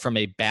do know from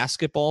a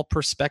basketball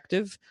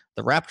perspective,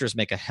 the Raptors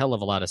make a hell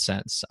of a lot of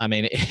sense. I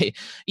mean,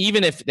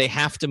 even if they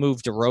have to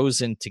move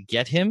DeRozan to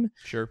get him,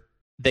 sure,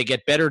 they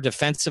get better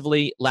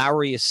defensively.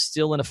 Lowry is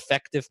still an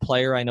effective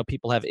player. I know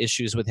people have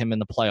issues with him in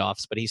the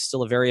playoffs, but he's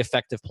still a very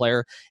effective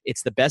player.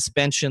 It's the best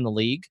bench in the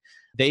league.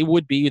 They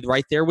would be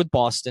right there with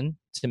Boston,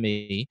 to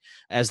me,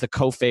 as the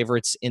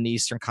co-favorites in the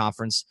Eastern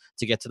Conference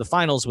to get to the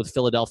finals, with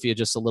Philadelphia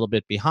just a little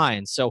bit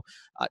behind. So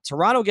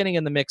Toronto getting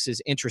in the mix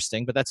is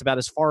interesting, but that's about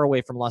as far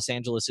away from Los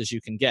Angeles as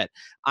you can get.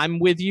 I'm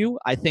with you.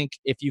 I think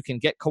if you can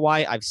get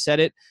Kawhi, I've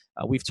said it.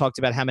 We've talked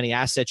about how many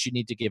assets you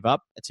need to give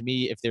up. To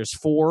me, if there's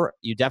 4,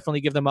 you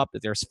definitely give them up.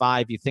 If there's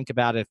 5, you think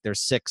about it. If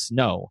there's 6,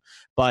 no.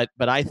 But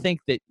I think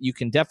that you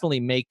can definitely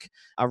make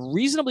a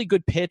reasonably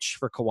good pitch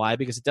for Kawhi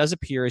because it does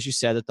appear, as you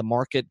said, that the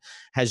market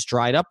has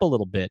dried up a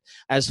little bit.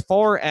 As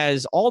far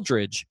as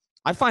Aldridge,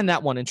 I find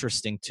that one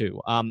interesting too.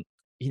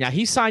 Now,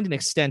 he signed an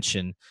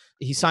extension.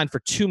 He signed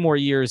for 2 more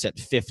years at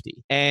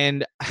 50.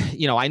 And,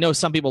 I know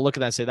some people look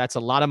at that and say that's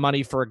a lot of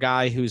money for a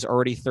guy who's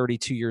already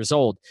 32 years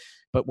old.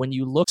 But when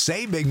you look...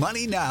 Save big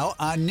money now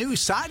on new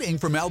siding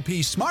from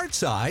LP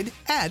SmartSide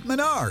at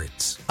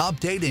Menards.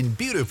 Update and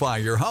beautify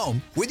your home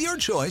with your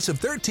choice of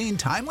 13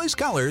 timeless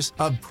colors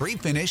of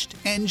pre-finished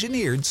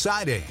engineered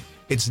siding.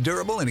 It's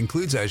durable and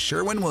includes a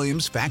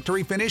Sherwin-Williams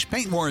factory finish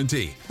paint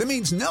warranty that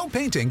means no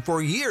painting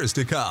for years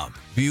to come.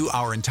 View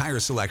our entire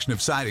selection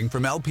of siding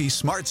from LP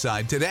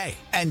SmartSide today.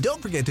 And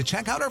don't forget to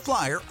check out our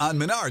flyer on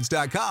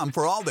Menards.com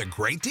for all the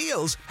great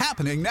deals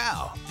happening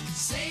now.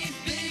 Save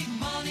big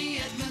money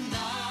at Menards.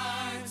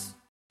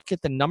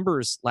 At the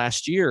numbers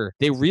last year,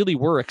 they really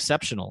were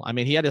exceptional. I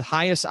mean, he had the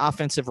highest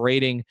offensive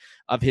rating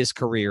of his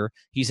career.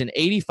 He's an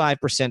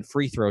 85%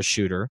 free throw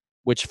shooter,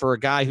 which for a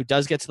guy who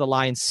does get to the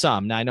line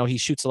some, now I know he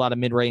shoots a lot of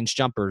mid-range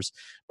jumpers,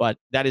 but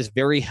that is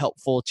very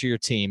helpful to your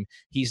team.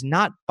 He's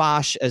not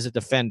Bosh as a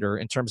defender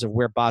in terms of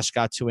where Bosh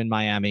got to in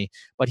Miami,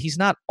 but he's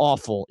not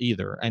awful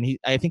either. And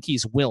I think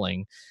he's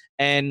willing.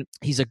 And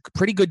he's a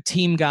pretty good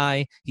team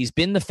guy. He's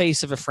been the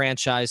face of a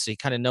franchise, so he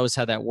kind of knows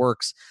how that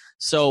works.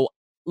 So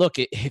look,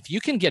 if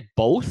you can get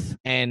both,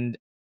 and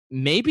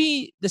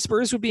maybe the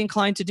Spurs would be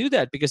inclined to do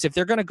that, because if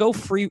they're going to go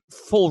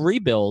full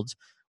rebuild,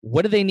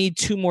 what do they need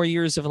 2 more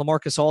years of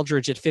LaMarcus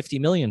Aldridge at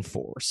 $50 million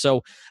for?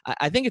 So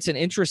I think it's an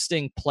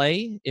interesting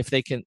play if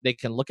they can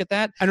look at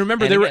that. And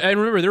remember, they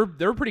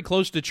were pretty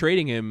close to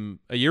trading him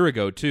a year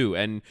ago too,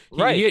 and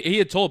he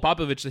had told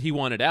Popovich that he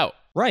wanted out.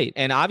 Right,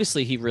 and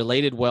obviously he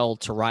related well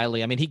to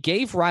Riley. I mean, he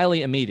gave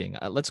Riley a meeting.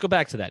 Let's go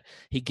back to that.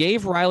 He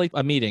gave Riley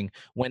a meeting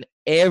when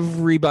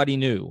everybody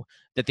knew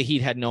that the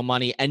Heat had no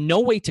money and no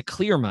way to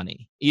clear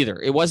money either.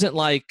 It wasn't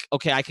like,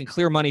 okay, I can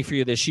clear money for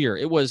you this year.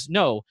 It was,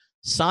 no,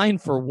 sign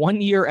for 1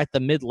 year at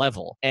the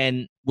mid-level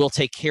and we'll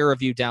take care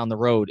of you down the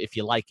road if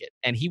you like it.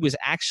 And he was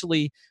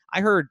actually, I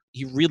heard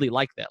he really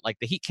liked that. Like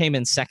the Heat came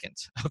in second,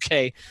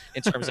 okay,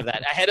 in terms of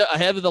that,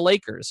 ahead of the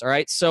Lakers, all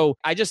right? So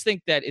I just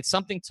think that it's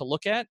something to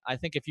look at. I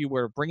think if you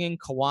were bringing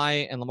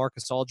Kawhi and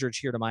LaMarcus Aldridge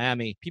here to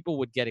Miami, people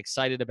would get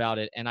excited about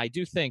it. And I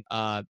do think,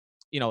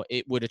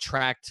 it would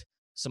attract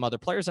some other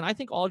players. And I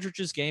think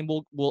Aldridge's game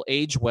will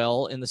age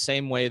well in the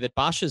same way that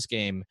Bosh's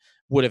game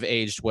would have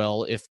aged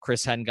well if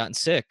Chris hadn't gotten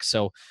sick.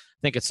 So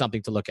I think it's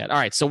something to look at. All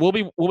right, so we'll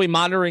be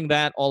monitoring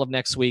that all of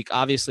next week.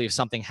 Obviously, if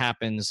something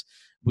happens,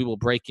 we will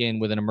break in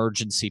with an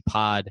emergency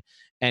pod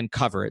and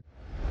cover it.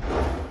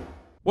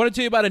 Want to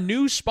tell you about a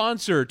new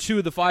sponsor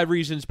to the 5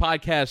 Reasons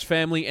podcast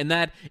family, and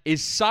that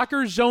is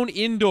Soccer Zone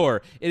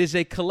Indoor. It is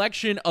a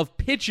collection of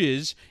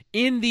pitches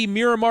in the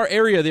Miramar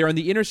area. They are on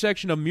the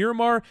intersection of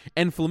Miramar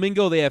and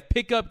Flamingo. They have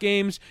pickup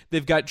games.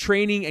 They've got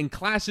training and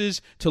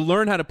classes to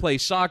learn how to play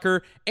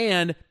soccer,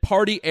 and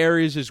party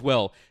areas as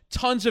well.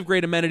 Tons of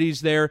great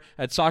amenities there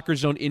at Soccer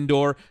Zone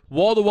Indoor.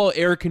 Wall-to-wall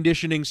air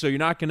conditioning, so you're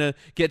not going to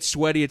get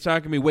sweaty. It's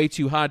not going to be way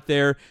too hot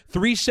there.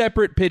 3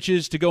 separate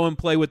pitches to go and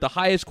play with the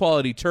highest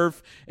quality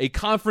turf, a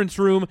conference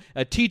room,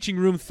 a teaching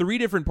room, 3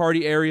 different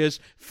party areas,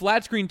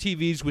 flat screen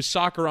TVs with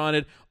soccer on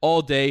it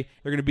all day.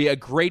 They're going to be a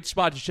great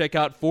spot to check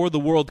out for the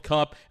World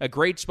Cup, a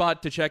great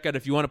spot to check out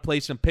if you want to play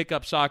some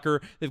pickup soccer.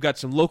 They've got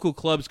some local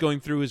clubs going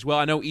through as well.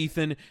 I know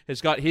Ethan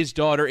has got his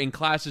daughter in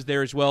classes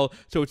there as well,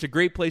 so it's a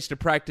great place to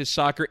practice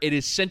soccer. It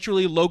is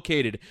centrally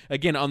located,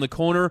 again, on the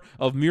corner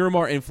of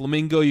Miramar and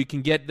Flamingo. You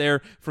can get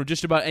there from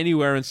just about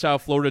anywhere in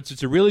South Florida. So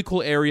it's a really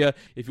cool area.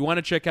 If you want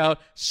to check out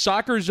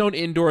Soccer Zone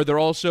Indoor, they're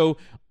also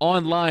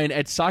online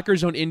at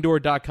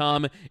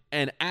soccerzoneindoor.com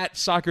and at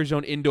Soccer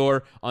Zone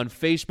Indoor on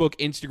Facebook,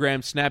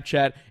 Instagram,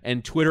 Snapchat,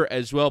 and Twitter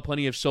as well.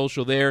 Plenty of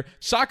social there.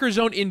 Soccer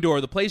Zone Indoor,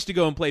 the place to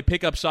go and play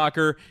pickup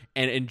soccer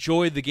and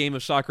enjoy the game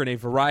of soccer in a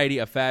variety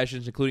of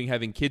fashions, including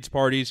having kids'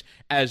 parties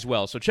as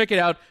well. So check it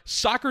out,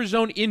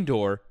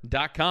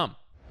 soccerzoneindoor.com.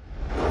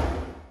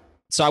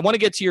 So I want to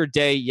get to your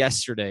day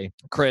yesterday,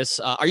 Chris.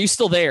 Are you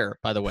still there,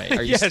 by the way?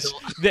 Are you yes.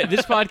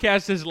 This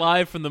podcast is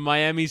live from the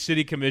Miami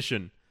City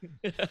Commission.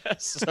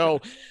 So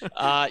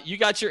you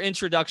got your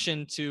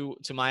introduction to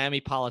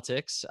Miami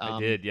politics. I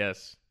did,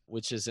 yes.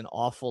 Which is an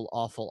awful,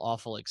 awful,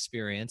 awful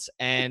experience.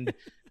 And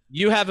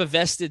you have a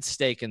vested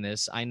stake in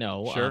this. I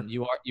know. Sure.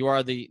 You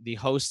are the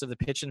host of the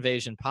Pitch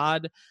Invasion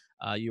pod.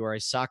 You are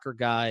a soccer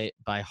guy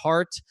by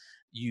heart.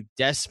 You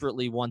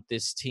desperately want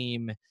this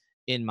team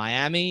in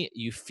Miami.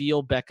 You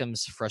feel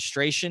Beckham's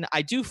frustration.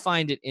 I do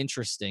find it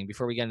interesting,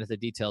 before we get into the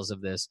details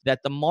of this,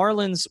 that the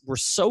Marlins were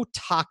so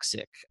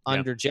toxic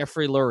under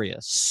Jeffrey Luria,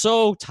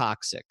 so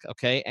toxic,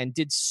 okay, and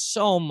did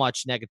so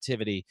much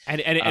negativity.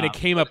 And it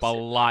came up a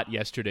lot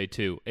yesterday,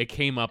 too. It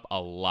came up a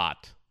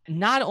lot.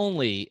 Not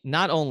only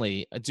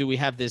do we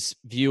have this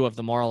view of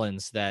the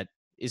Marlins that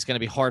is going to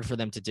be hard for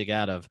them to dig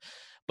out of,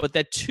 but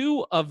that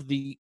two of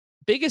the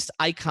biggest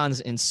icons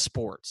in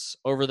sports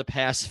over the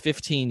past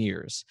 15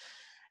 years,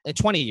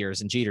 20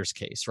 years in Jeter's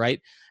case, right,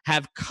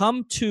 have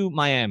come to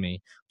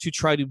Miami to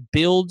try to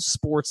build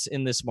sports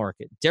in this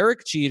market.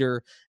 Derek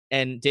Jeter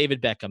and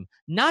David Beckham,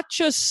 not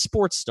just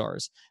sports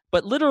stars,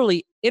 but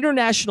literally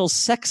international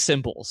sex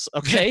symbols,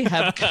 okay?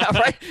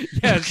 Right?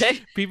 Yes, okay?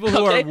 people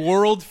who are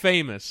world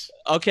famous.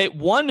 Okay,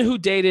 one who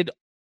dated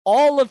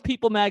all of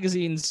People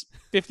Magazine's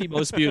 50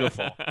 Most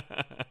Beautiful.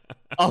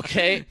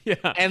 Okay, Yeah.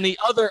 and the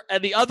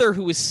other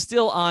who is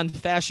still on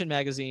fashion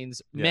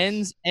magazines,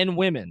 men's and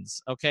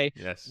women's. Okay,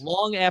 Yes.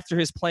 long after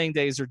his playing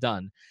days are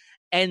done,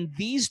 and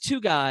these two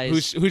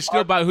guys, who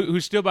still by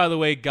the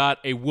way got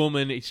a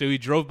woman. So he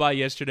drove by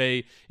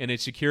yesterday in a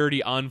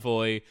security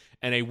envoy,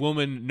 and a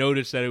woman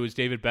noticed that it was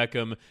David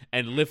Beckham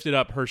and lifted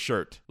up her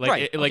shirt.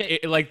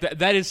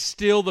 That is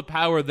still the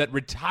power that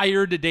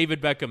retired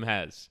David Beckham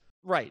has.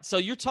 right? So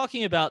you're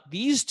talking about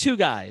these two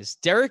guys,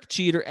 Derek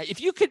Jeter.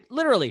 If you could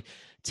literally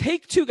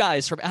take two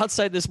guys from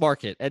outside this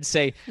market and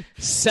say,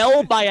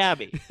 sell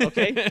Miami,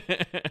 okay?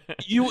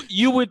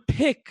 you would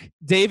pick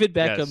David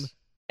Beckham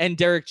and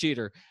Derek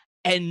Jeter,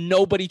 and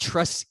nobody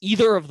trusts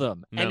either of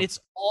them. No.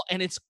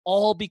 And it's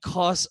all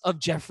because of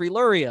Jeffrey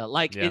Luria.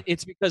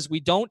 It's because we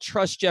don't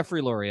trust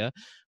Jeffrey Luria.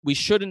 We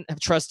shouldn't have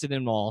trusted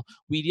him all.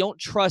 We don't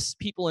trust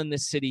people in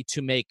this city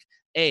to make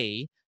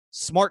A,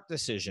 smart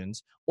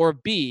decisions, or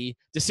B,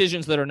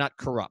 decisions that are not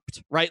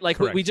corrupt, right? Like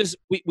Correct.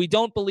 we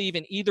don't believe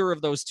in either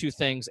of those two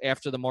things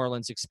after the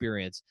Marlins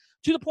experience,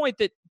 to the point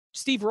that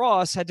Steve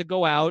Ross had to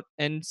go out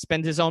and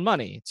spend his own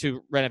money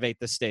to renovate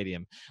the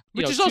stadium.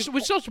 Which is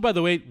also, by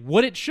the way,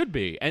 what it should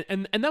be.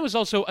 And that was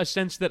also a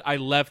sense that I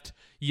left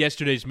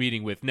yesterday's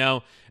meeting with.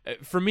 Now,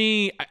 for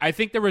me, I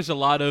think there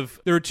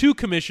were two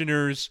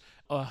commissioners.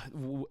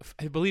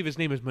 I believe his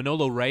name is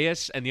Manolo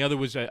Reyes, and the other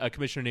was a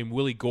commissioner named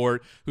Willie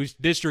Gort, whose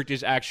district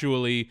is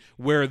actually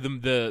where the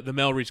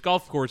Melreese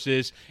Golf Course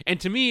is. And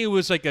to me, it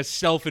was like a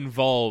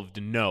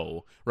self-involved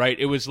no, right?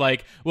 It was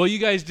like, well, you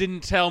guys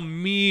didn't tell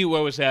me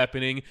what was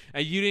happening,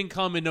 and you didn't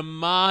come into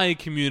my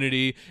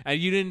community,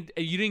 and you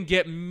didn't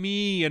get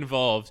me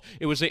involved.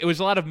 It was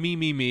a lot of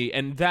me,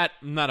 and that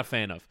I'm not a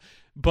fan of.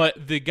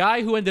 But the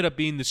guy who ended up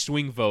being the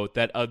swing vote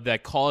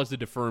that caused the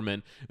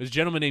deferment was a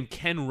gentleman named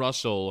Ken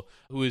Russell,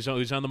 who's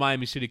on the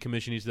Miami City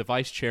Commission. He's the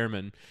vice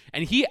chairman.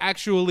 And he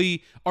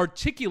actually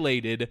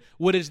articulated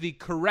what is the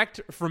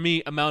correct, for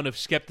me, amount of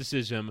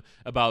skepticism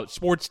about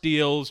sports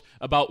deals,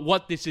 about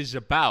what this is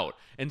about.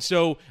 And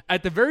so,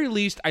 at the very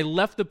least, I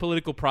left the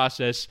political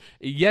process.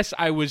 Yes,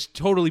 I was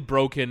totally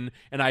broken,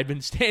 and I'd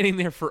been standing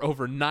there for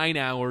over 9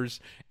 hours,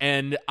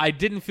 and I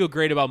didn't feel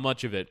great about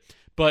much of it.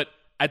 But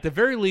at the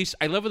very least,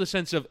 I left with a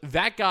sense of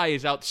that guy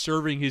is out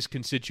serving his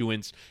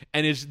constituents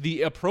and is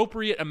the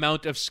appropriate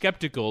amount of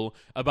skeptical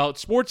about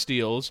sports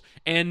deals,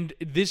 and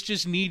this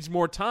just needs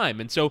more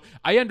time. And so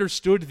I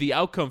understood the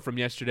outcome from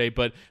yesterday,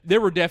 but there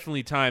were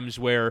definitely times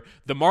where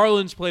the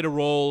Marlins played a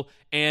role,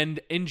 and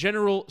in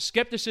general,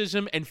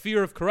 skepticism and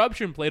fear of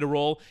corruption played a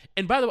role.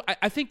 And by the way,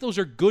 I think those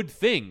are good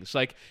things.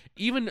 Like,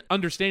 even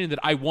understanding that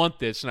I want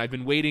this, and I've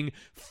been waiting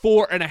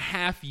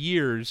 4.5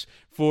 years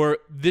for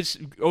this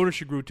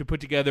ownership group to put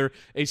together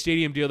a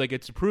stadium deal that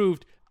gets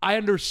approved, I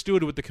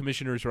understood what the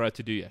commissioners were out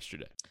to do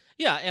yesterday.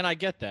 Yeah, and I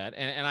get that,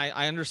 and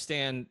I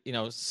understand,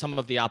 some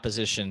of the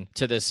opposition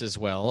to this as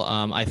well.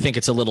 I think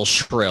it's a little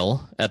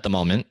shrill at the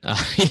moment.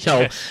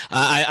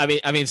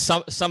 I mean,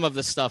 some of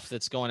the stuff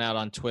that's going out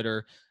on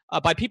Twitter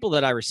by people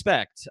that I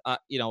respect,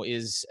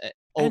 is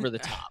over the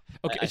top.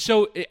 Okay,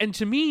 so, and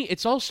to me,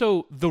 it's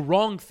also the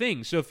wrong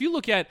thing. So if you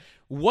look at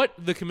what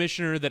the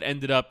commissioner that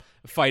ended up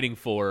fighting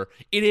for,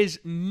 it is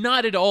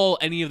not at all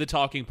any of the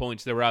talking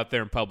points that were out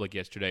there in public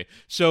yesterday.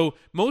 So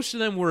most of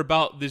them were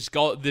about this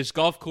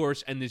golf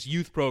course and this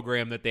youth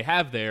program that they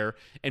have there,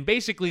 and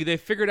basically they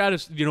figured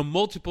out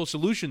multiple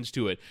solutions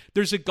to it.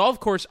 There's a golf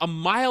course a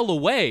mile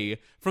away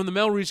from the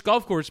Mel Reese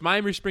Golf Course,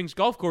 Miami Springs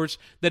Golf Course,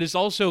 that is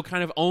also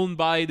kind of owned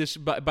by the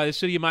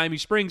city of Miami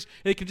Springs.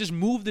 They could just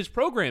move this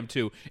program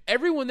to.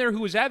 Everyone there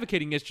who was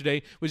advocating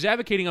yesterday was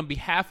advocating on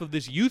behalf of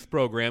this youth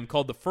program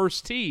called the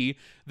First Tee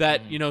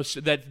that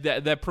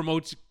that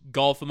promotes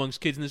golf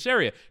amongst kids in this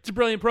area. It's a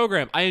brilliant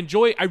program. I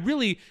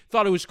really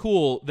thought it was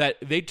cool that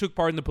they took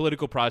part in the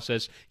political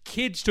process.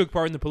 Kids took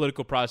part in the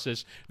political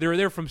process. They were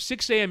there from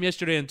 6 a.m.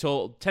 yesterday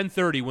until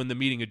 10:30 when the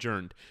meeting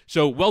adjourned.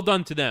 So well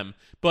done to them.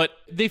 But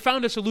they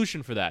found a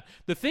solution for that.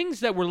 The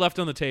things that were left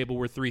on the table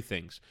were three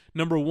things.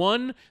 Number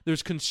one,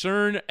 there's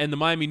concern, and the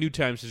Miami New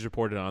Times has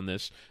reported on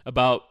this,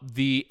 about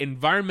the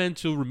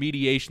environmental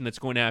remediation that's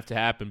going to have to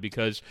happen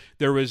because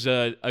there was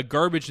a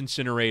garbage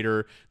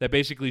incinerator that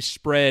basically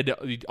spread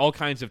all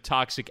kinds of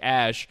toxic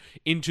ash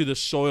into the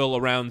soil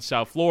around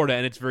South Florida,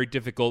 and it's very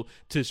difficult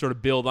to sort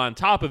of build on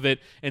top of it.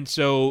 And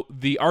so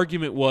the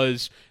argument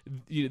was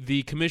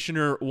the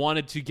commissioner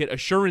wanted to get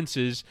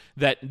assurances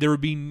that there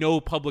would be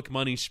no public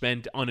money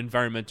spent on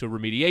environmental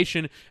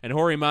remediation, and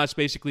Jorge Mas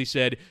basically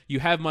said, you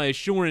have my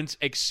assurance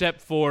except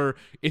for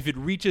if it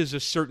reaches a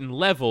certain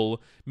level,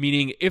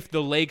 meaning if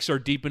the lakes are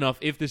deep enough,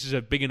 if this is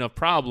a big enough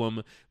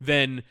problem,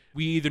 then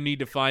we either need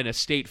to find a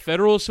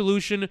state-federal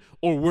solution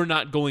or we're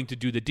not going to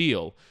do the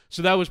deal.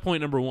 So that was point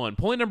number one.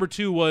 Point number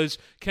two was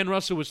Ken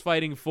Russell was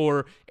fighting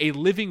for a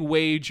living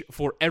wage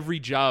for every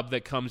job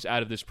that comes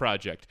out of this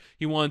project.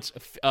 He wants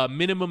a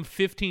minimum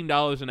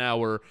 $15 an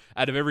hour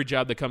out of every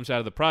job that comes out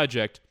of the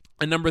project.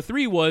 And number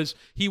three was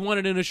he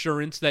wanted an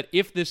assurance that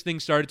if this thing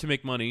started to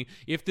make money,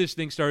 if this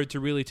thing started to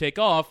really take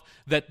off,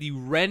 that the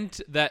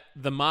rent that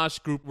the Mas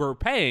Group were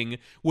paying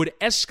would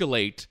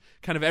escalate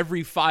kind of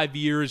every 5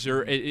 years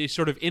or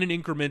sort of in an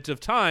increment of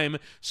time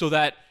so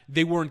that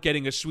they weren't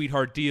getting a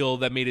sweetheart deal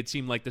that made it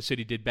seem like the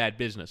city did bad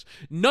business.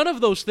 None of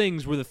those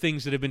things were the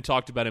things that have been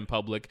talked about in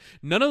public.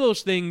 None of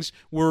those things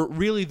were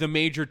really the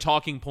major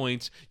talking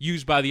points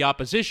used by the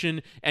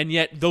opposition, and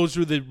yet those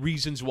were the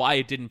reasons why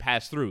it didn't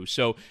pass through.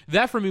 So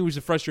that for me was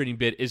the frustrating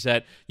bit, is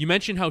that you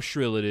mentioned how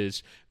shrill it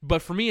is,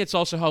 but for me it's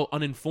also how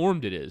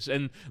uninformed it is.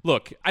 And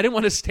look, I didn't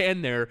want to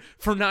stand there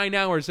for 9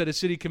 hours at a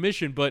city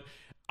commission, but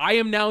I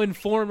am now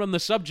informed on the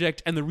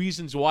subject and the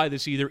reasons why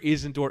this either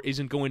isn't or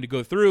isn't going to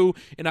go through,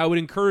 and I would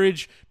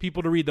encourage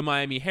people to read the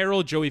Miami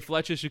Herald. Joey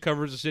Fletcher, who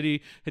covers the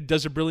city,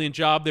 does a brilliant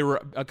job. There were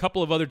a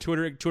couple of other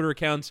Twitter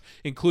accounts,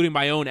 including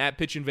my own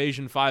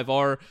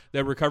 @PitchInvasion5R,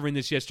 that were covering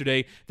this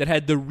yesterday, that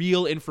had the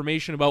real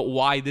information about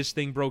why this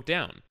thing broke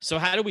down. So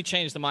how do we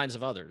change the minds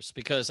of others?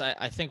 Because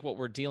I think what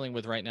we're dealing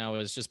with right now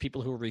is just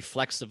people who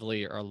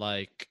reflexively are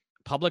like,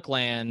 public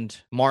land,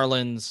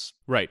 Marlins.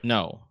 Right.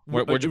 No.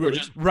 We're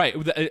just right.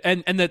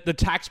 And that the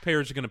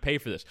taxpayers are going to pay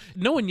for this.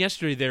 No one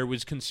yesterday there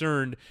was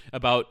concerned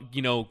about,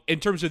 in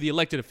terms of the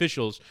elected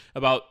officials,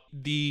 about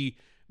the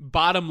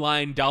bottom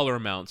line dollar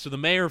amount. So the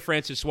mayor,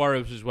 Francis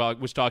Suarez,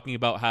 was talking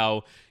about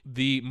how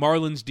the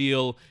Marlins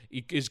deal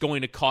is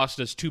going to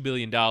cost us $2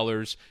 billion,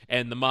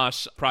 and the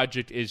Mas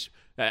project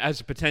has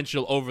a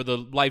potential over the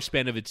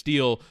lifespan of its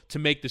deal to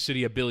make the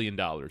city $1 billion.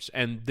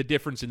 And the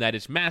difference in that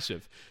is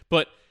massive.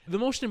 But the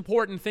most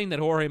important thing that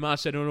Jorge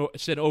Mas said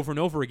over and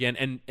over again,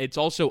 and it's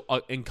also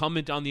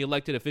incumbent on the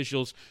elected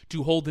officials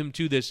to hold him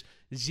to this,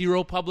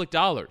 zero public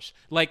dollars.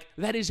 Like,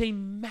 that is a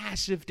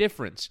massive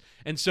difference.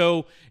 And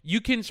so you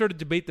can sort of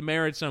debate the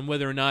merits on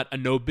whether or not a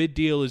no-bid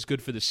deal is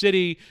good for the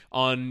city,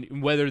 on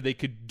whether they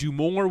could do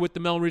more with the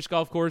Mel Reese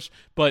Golf Course,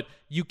 but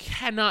you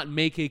cannot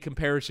make a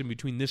comparison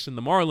between this and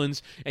the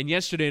Marlins. And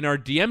yesterday in our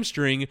DM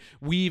string,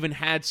 we even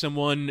had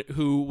someone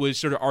who was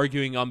sort of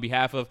arguing on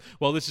behalf of,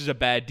 well, this is a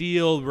bad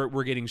deal,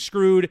 we're getting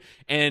screwed,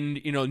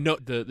 and no,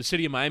 the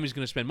city of Miami is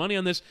going to spend money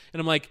on this. And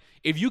I'm like,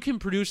 if you can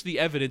produce the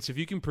evidence, if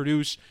you can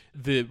produce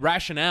the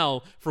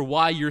rationale for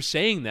why you're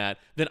saying that,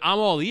 then I'm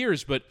all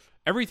ears. But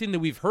everything that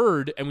we've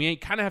heard, and we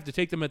kind of have to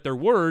take them at their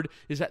word,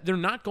 is that they're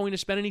not going to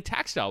spend any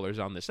tax dollars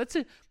on this. That's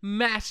a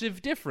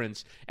massive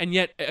difference. And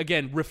yet,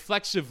 again,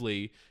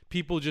 reflexively,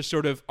 people just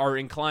sort of are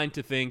inclined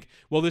to think,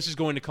 well, this is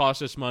going to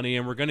cost us money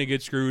and we're going to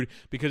get screwed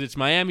because it's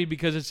Miami,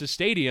 because it's a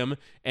stadium,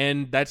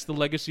 and that's the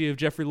legacy of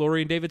Jeffrey Lurie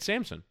and David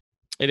Sampson.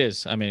 It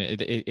is. I mean,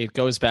 it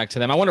goes back to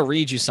them. I want to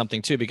read you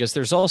something, too, because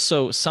there's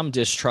also some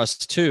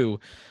distrust, too,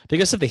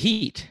 because of the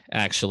heat,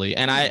 actually.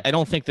 And I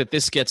don't think that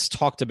this gets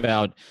talked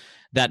about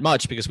that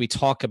much because we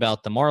talk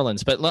about the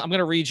Marlins. But I'm going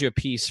to read you a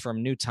piece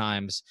from New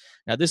Times.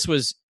 Now, this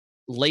was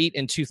late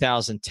in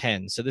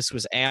 2010. So this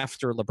was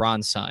after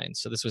LeBron signed.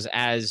 So this was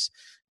as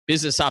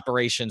business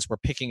operations were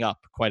picking up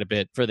quite a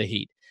bit for the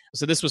Heat.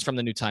 So this was from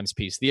the New Times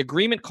piece. The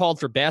agreement called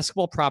for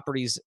Basketball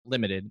Properties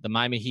Limited, the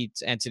Miami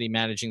Heat's entity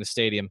managing the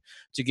stadium,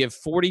 to give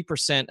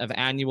 40% of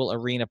annual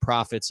arena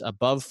profits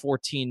above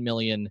 $14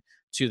 million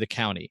to the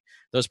county.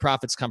 Those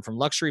profits come from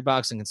luxury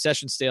box and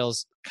concession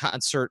sales,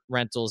 concert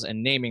rentals,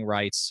 and naming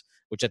rights,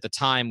 which at the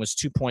time was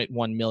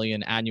 $2.1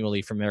 million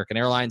annually from American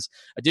Airlines.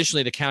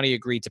 Additionally, the county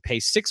agreed to pay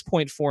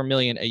 $6.4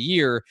 million a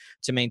year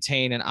to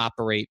maintain and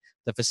operate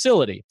the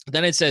facility.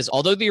 Then it says,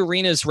 although the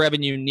arena's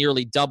revenue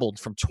nearly doubled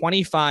from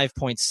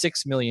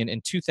 $25.6 million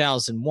in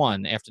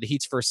 2001 after the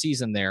Heat's first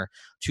season there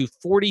to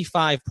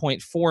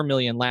 $45.4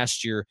 million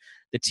last year,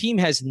 the team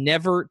has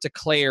never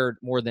declared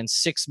more than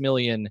 $6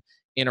 million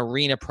in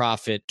arena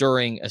profit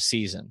during a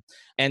season.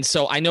 And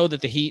so I know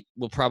that the Heat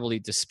will probably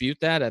dispute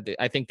that.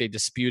 I think they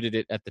disputed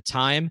it at the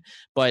time.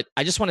 But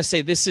I just want to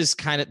say this is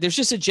there's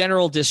just a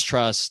general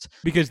distrust.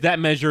 Because that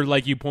measure,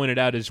 like you pointed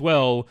out as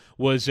well,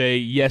 was a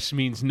yes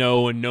means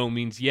no and no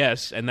means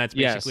yes. And that's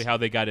basically how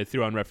they got it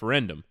through on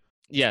referendum.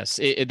 Yes,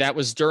 that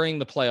was during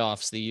the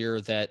playoffs, the year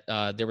that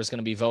there was going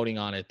to be voting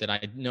on it, that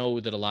I know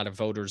that a lot of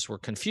voters were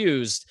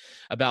confused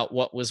about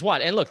what was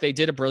what. And look, they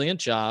did a brilliant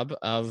job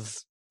of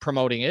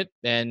promoting it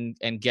and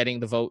getting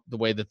the vote the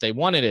way that they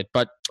wanted it.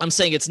 But I'm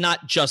saying it's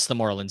not just the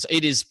Marlins.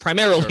 It is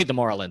primarily the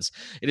Marlins.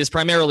 It is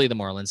primarily the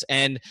Marlins.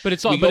 But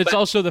it's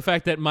also the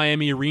fact that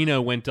Miami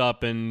Arena went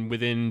up and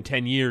within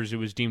 10 years it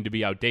was deemed to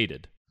be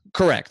outdated.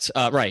 Correct.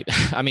 Right.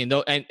 I mean,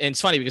 and it's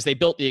funny because they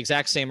built the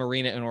exact same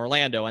arena in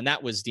Orlando, and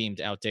that was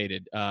deemed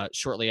outdated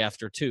shortly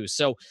after, too.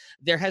 So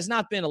there has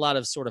not been a lot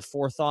of sort of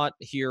forethought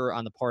here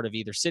on the part of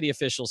either city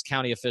officials,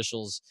 county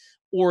officials,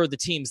 or the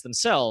teams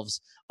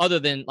themselves, other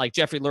than like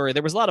Jeffrey Lurie.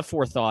 There was a lot of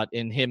forethought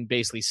in him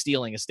basically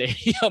stealing a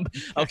stadium,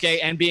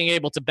 okay, and being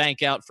able to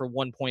bank out for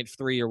 $1.3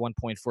 or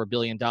 $1.4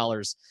 billion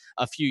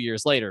a few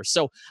years later.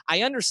 So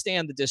I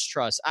understand the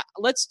distrust.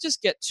 Let's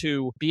just get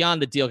to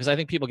beyond the deal, because I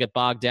think people get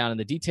bogged down in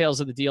the details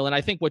of the deal. And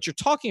I think what you're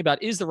talking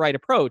about is the right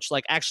approach,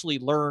 like actually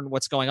learn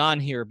what's going on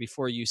here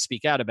before you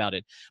speak out about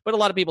it. But a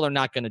lot of people are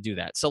not going to do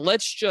that. So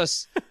let's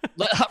just...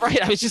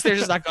 right, I was just they're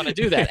just not going to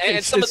do that. And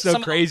it's so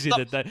crazy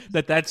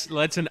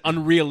that's an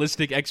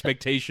unrealistic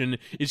expectation,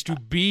 is to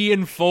be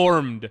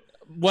informed.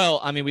 Well,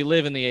 I mean, we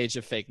live in the age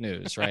of fake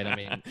news, right? I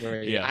mean,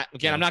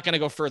 I'm not going to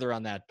go further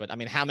on that, but I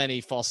mean, how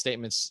many false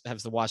statements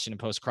has the Washington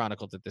Post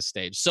chronicled at this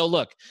stage? So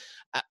look,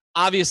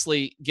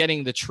 obviously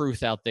getting the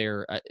truth out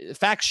there,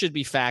 facts should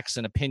be facts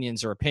and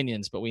opinions are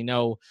opinions, but we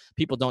know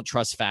people don't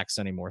trust facts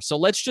anymore. So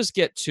let's just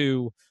get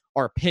to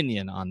our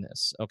opinion on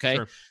this, okay?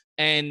 Sure.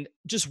 And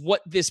just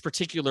what this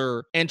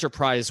particular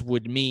enterprise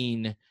would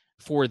mean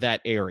for that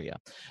area.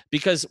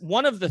 Because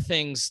one of the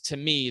things to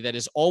me that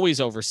is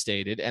always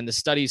overstated, and the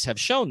studies have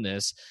shown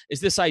this, is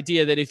this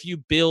idea that if you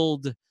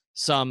build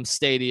some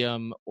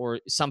stadium or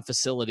some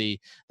facility,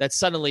 that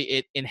suddenly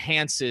it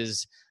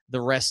enhances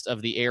the rest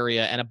of the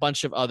area and a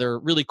bunch of other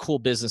really cool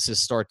businesses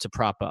start to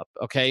prop up.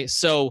 Okay.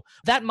 So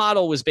that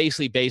model was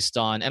basically based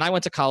on, and I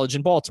went to college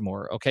in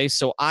Baltimore. Okay.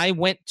 So I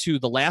went to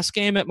the last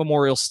game at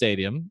Memorial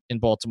Stadium in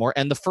Baltimore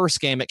and the first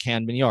game at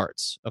Camden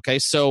Yards. Okay.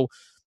 So,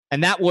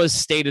 and that was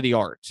state of the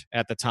art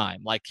at the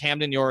time. Like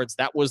Camden Yards,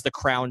 that was the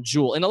crown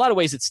jewel. In a lot of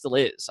ways, it still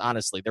is,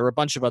 honestly. There were a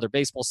bunch of other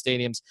baseball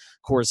stadiums,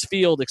 Coors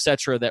Field, et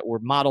cetera, that were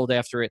modeled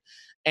after it.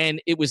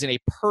 And it was in a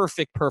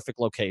perfect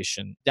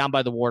location down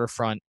by the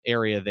waterfront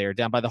area there,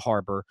 down by the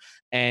harbor.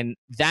 And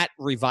that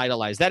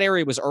revitalized. That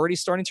area was already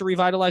starting to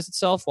revitalize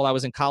itself while I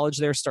was in college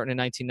there, starting in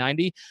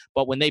 1990.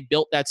 But when they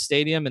built that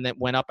stadium and that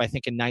went up, I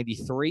think in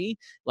 93,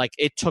 like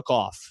it took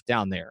off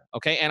down there.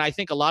 Okay. And I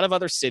think a lot of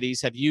other cities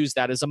have used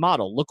that as a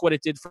model. Look what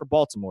it did for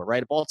Baltimore,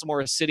 right?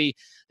 Baltimore, a city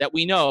that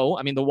we know,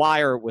 I mean, The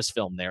Wire was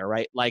filmed there,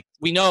 right? Like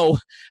we know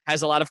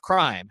has a lot of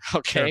crime.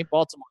 Okay. Sure.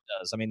 Baltimore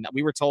does. I mean,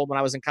 we were told when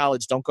I was in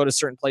college, don't go to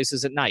certain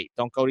places at night.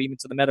 Don't go even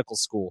to the medical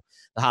school,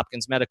 the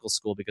Hopkins Medical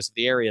School, because of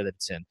the area that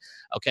it's in.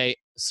 Okay.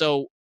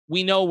 So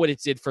we know what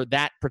it did for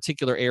that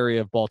particular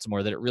area of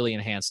Baltimore, that it really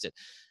enhanced it.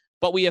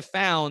 But we have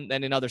found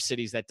that in other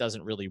cities that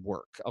doesn't really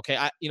work. Okay.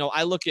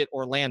 I look at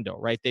Orlando,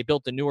 right? They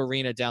built the new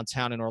arena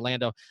downtown in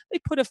Orlando. They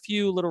put a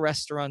few little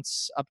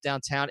restaurants up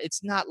downtown.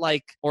 It's not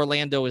like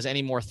Orlando is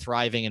any more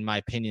thriving, in my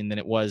opinion, than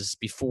it was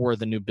before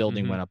the new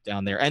building went up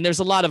down there. And there's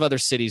a lot of other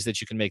cities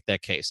that you can make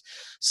that case.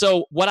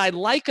 So what I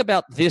like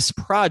about this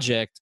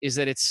project is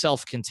that it's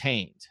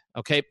self-contained.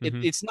 Okay.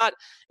 It's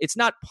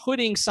not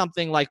putting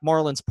something like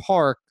Marlins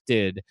Park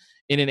did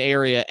in an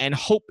area and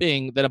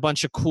hoping that a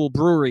bunch of cool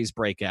breweries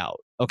break out.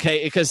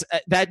 Okay. Because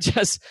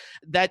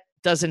that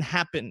doesn't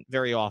happen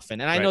very often.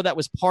 And I know that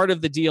was part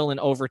of the deal in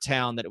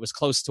Overtown, that it was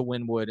close to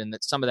Wynwood and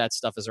that some of that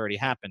stuff has already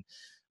happened.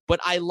 But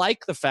I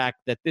like the fact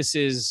that this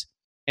is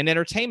an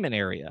entertainment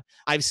area.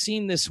 I've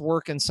seen this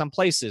work in some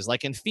places,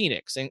 like in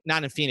Phoenix, and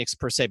not in Phoenix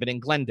per se, but in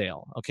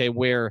Glendale, okay,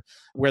 where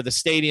the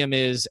stadium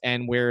is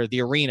and where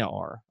the arena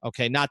are,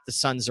 okay, not the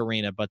Suns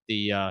arena, but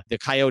the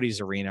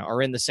Coyotes arena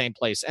are in the same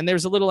place. And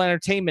there's a little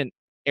entertainment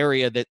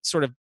area that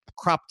sort of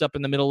cropped up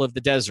in the middle of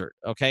the desert,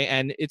 okay,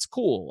 and it's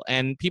cool,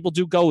 and people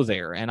do go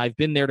there, and I've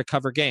been there to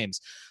cover games.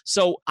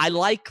 So I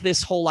like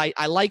this whole,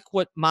 I like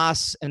what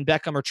Moss and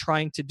Beckham are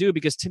trying to do,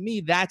 because to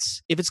me,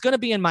 that's, if it's going to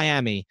be in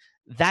Miami,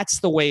 that's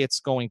the way it's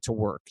going to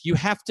work. You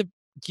have to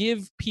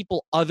give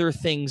people other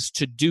things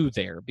to do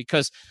there,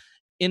 because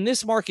in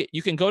this market,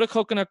 you can go to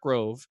Coconut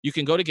Grove, you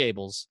can go to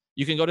Gables,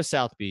 you can go to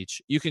South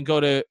Beach, you can go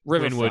to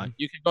Riverfront, Wynwood.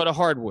 you can go to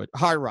Hard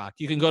Rock,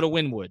 you can go to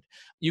Wynwood,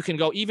 you can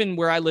go even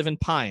where I live in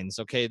Pines,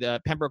 okay,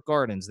 the Pembroke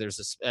Gardens, there's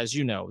this, as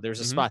you know, there's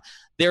a spot.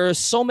 There are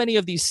so many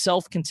of these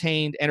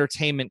self-contained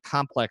entertainment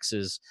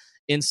complexes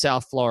in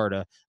South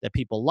Florida that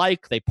people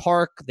like. They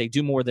park, they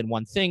do more than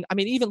one thing. I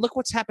mean, even look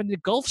what's happened to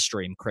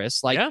Gulfstream,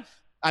 Chris. Like, Yeah.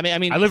 I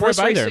mean, I live right horse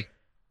by there. racing-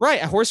 Right,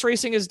 horse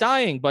racing is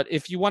dying, but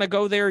if you want to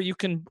go there, you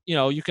can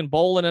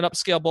bowl in an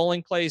upscale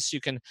bowling place.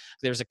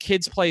 There's a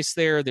kids place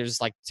there.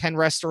 There's like 10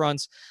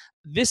 restaurants.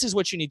 This is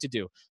what you need to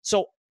do.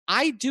 So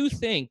I do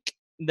think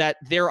that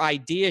their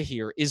idea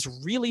here is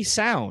really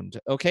sound,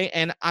 okay?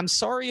 And I'm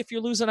sorry if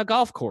you're losing a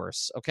golf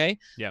course, okay?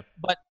 Yeah.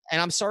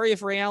 And I'm sorry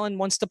if Ray Allen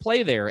wants to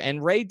play there.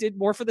 And Ray did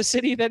more for the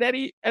city than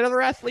any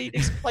other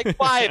athlete, like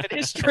 5 in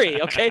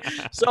history, okay?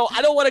 So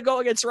I don't want to go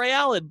against Ray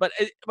Allen, but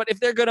if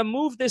they're going to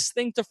move this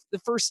thing to the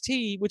First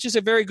Tee, which is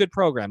a very good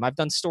program, I've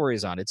done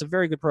stories on it. It's a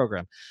very good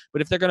program.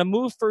 But if they're going to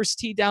move First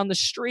Tee down the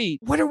street,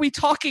 what are we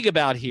talking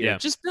about here? Yeah.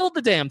 Just build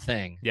the damn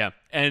thing. Yeah.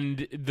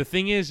 And the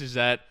thing is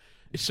that,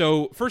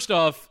 so first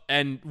off,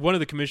 and one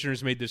of the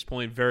commissioners made this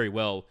point very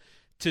well,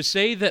 to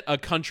say that a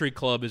country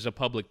club is a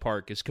public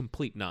park is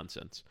complete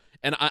nonsense.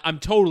 And I'm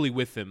totally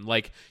with him.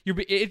 Like,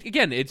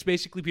 again, it's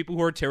basically people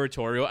who are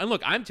territorial. And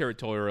look, I'm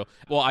territorial.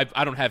 Well,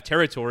 I don't have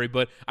territory,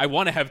 but I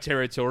want to have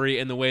territory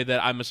in the way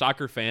that I'm a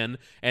soccer fan.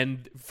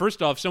 And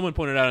first off, someone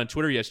pointed out on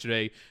Twitter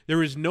yesterday,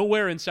 there is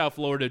nowhere in South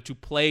Florida to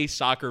play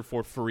soccer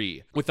for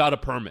free without a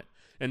permit.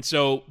 And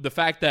so the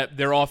fact that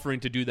they're offering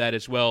to do that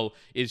as well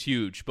is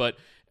huge. But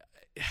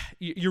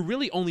you're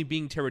really only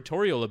being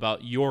territorial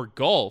about your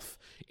golf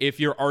if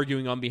you're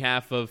arguing on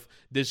behalf of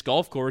this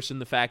golf course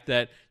and the fact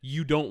that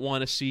you don't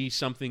want to see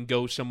something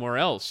go somewhere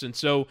else. And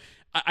so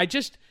I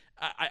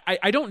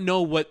don't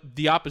know what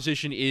the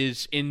opposition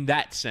is in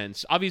that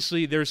sense.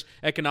 Obviously, there's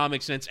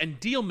economic sense and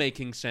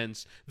deal-making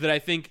sense that I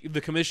think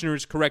the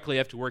commissioners correctly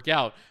have to work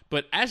out.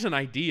 But as an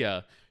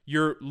idea,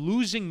 you're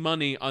losing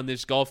money on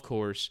this golf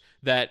course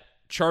that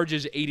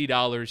charges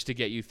 $80 to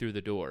get you through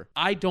the door.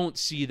 I don't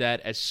see that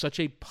as such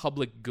a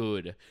public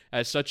good,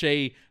 as such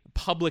a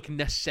public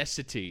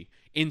necessity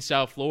in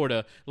South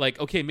Florida. Like,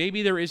 okay,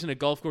 maybe there isn't a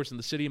golf course in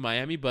the city of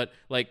Miami, but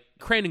like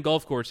Crandon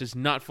Golf Course is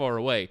not far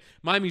away.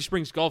 Miami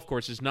Springs Golf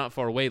Course is not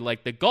far away.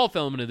 Like, the golf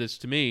element of this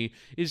to me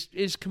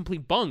is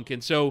complete bunk.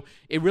 And so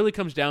it really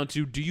comes down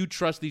to, do you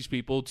trust these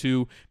people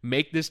to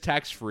make this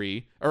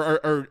tax-free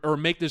or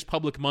make this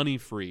public money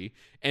free?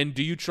 And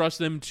do you trust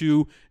them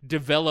to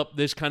develop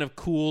this kind of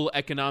cool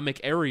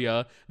economic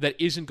area that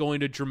isn't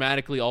going to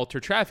dramatically alter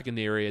traffic in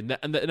the area?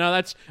 Now,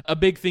 that's a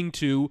big thing,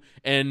 too.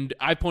 And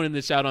I pointed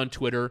this out on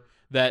Twitter,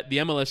 that the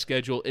MLS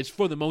schedule is,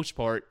 for the most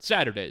part,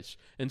 Saturdays.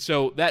 And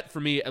so that,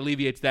 for me,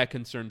 alleviates that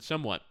concern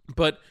somewhat.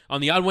 But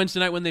on the odd Wednesday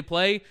night when they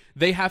play,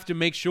 they have to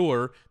make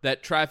sure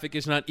that traffic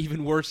is not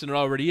even worse than it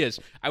already is.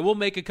 I will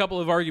make a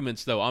couple of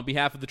arguments, though, on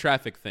behalf of the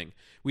traffic thing.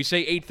 We say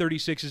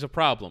 836 is a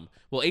problem.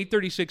 Well,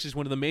 836 is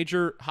one of the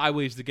major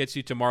highways that gets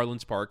you to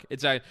Marlins Park.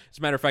 It's, as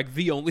a matter of fact,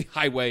 the only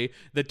highway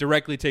that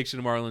directly takes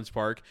you to Marlins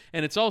Park.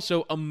 And it's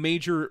also a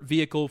major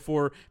vehicle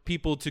for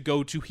people to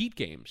go to Heat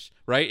games,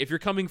 right? If you're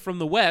coming from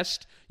the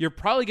west, you're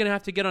probably going to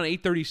have to get on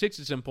 836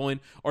 at some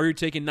point, or you're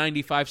taking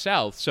 95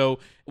 south. So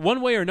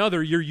one way or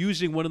another, you're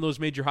using one of those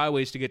major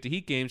highways to get to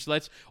Heat games. So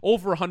that's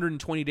over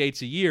 120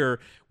 dates a year.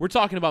 We're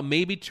talking about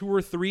maybe 2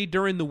 or 3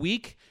 during the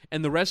week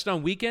and the rest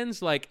on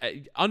weekends.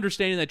 Like,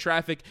 understanding that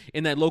traffic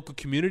in that local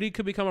community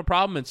could become a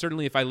problem. And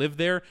certainly if I live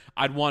there,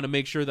 I'd want to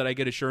make sure that I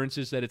get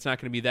assurances that it's not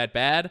going to be that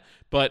bad.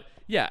 But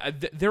yeah,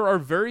 there are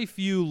very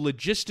few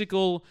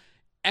logistical,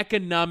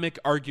 economic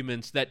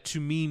arguments that to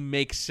me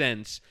make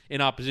sense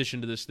in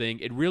opposition to this thing.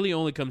 It really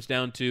only comes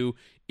down to,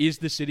 is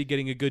the city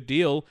getting a good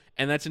deal?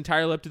 And that's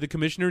entirely up to the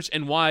commissioners,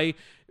 and why,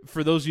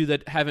 for those of you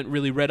that haven't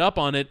really read up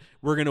on it,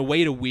 we're going to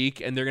wait a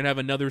week and they're going to have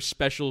another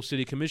special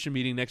city commission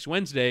meeting next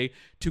Wednesday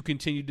to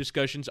continue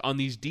discussions on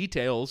these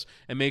details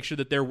and make sure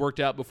that they're worked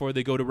out before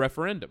they go to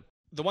referendum.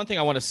 The one thing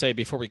I want to say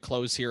before we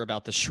close here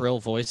about the shrill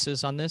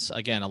voices on this,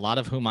 again, a lot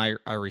of whom I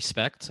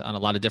respect on a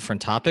lot of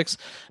different topics,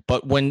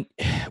 but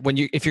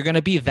if you're going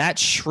to be that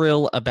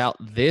shrill about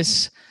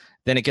this,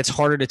 then it gets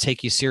harder to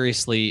take you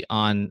seriously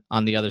on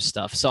the other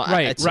stuff. So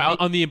right,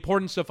 on the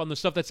important stuff, on the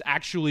stuff that's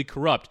actually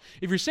corrupt.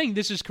 If you're saying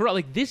this is corrupt,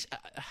 like this,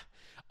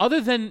 other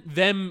than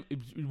them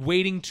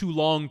waiting too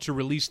long to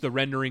release the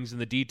renderings and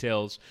the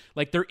details,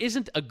 like, there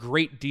isn't a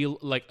great deal.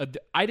 Like,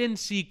 I didn't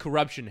see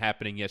corruption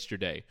happening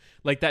yesterday.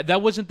 Like,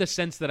 that wasn't the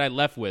sense that I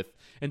left with.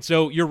 And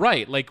so you're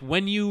right. Like,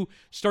 when you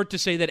start to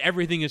say that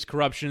everything is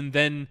corruption,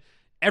 then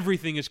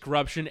everything is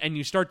corruption, and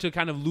you start to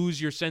kind of lose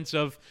your sense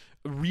of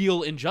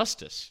real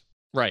injustice.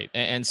 Right.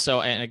 And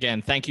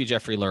again, thank you,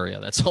 Jeffrey Luria.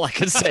 That's all I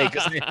can say.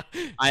 David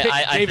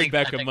I think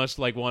Beckham must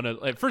want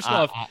to. First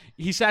off,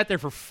 he sat there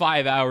for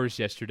 5 hours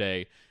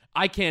yesterday.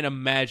 I can't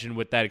imagine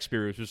what that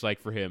experience was like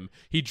for him.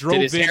 He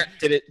drove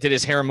Did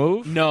his hair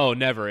move? No,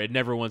 never. It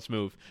never once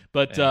moved.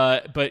 But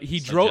he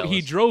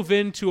drove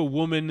into a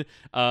woman,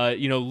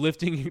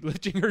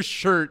 lifting her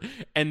shirt,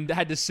 and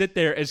had to sit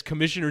there as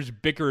commissioners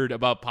bickered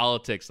about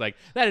politics. Like,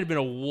 that had been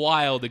a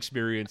wild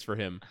experience for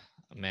him.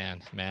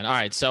 Man. All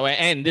right. So,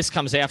 and this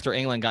comes after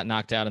England got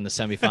knocked out in the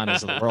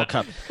semifinals of the World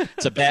Cup.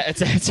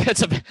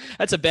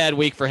 That's a bad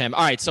week for him.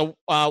 All right. So,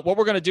 what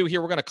we're going to do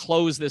here, we're going to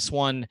close this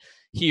one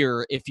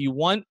here. If you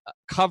want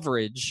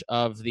coverage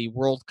of the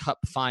World Cup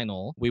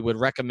final, we would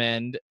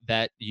recommend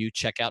that you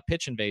check out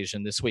Pitch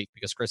Invasion this week,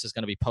 because Chris is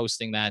going to be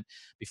posting that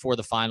before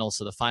the final.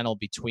 So the final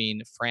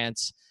between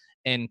France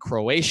and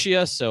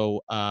Croatia.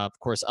 So, of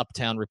course,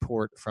 Uptown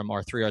Report from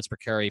our 3 yards per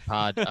carry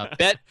pod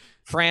bet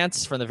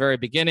France from the very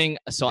beginning.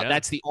 So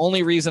that's the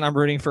only reason I'm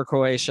rooting for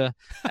Croatia.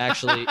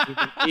 Actually,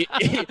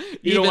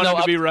 you don't want him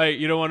to be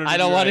right. I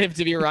don't want him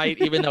to be right,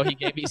 even though he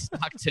gave me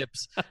stock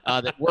tips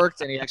that worked,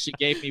 and he actually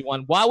gave me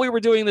one while we were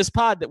doing this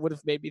pod that would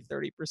have made me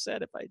 30%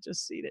 if I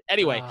just seen it.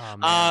 Anyway,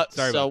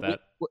 sorry about that.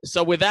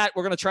 So with that,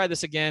 we're going to try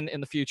this again in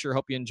the future.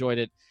 Hope you enjoyed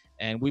it.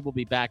 And we will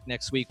be back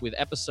next week with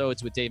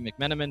episodes with Dave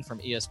McMenamin from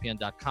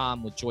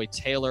ESPN.com, with Joy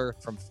Taylor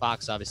from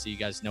Fox. Obviously, you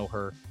guys know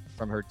her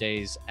from her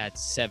days at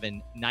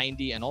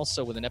 790. And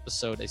also with an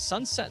episode, a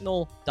Sun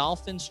Sentinel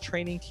Dolphins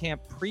training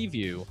camp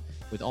preview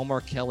with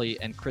Omar Kelly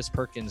and Chris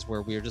Perkins,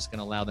 where we're just going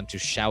to allow them to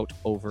shout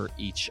over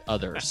each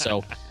other.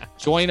 So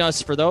join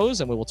us for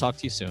those, and we will talk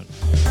to you soon.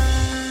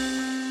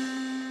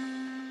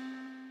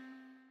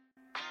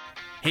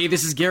 Hey,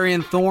 this is Gary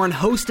Thorne,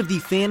 host of the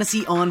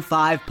Fantasy on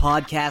 5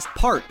 podcast,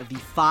 part of the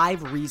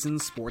 5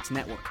 Reasons Sports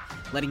Network,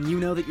 letting you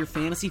know that your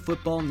fantasy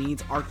football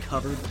needs are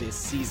covered this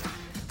season.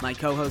 My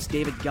co-host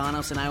David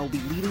Ganos and I will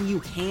be leading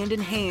you hand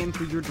in hand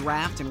through your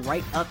draft and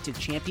right up to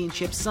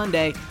Championship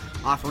Sunday,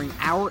 offering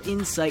our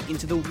insight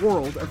into the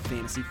world of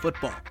fantasy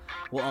football.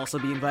 We'll also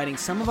be inviting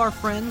some of our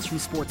friends from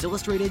Sports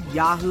Illustrated,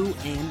 Yahoo,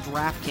 and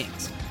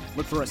DraftKings.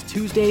 Look for us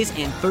Tuesdays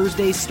and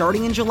Thursdays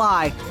starting in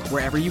July,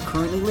 wherever you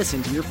currently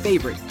listen to your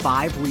favorite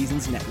 5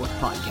 Reasons Network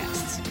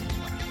podcasts.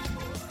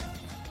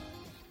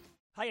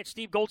 Hi, it's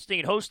Steve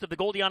Goldstein, host of the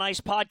Goldie on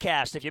Ice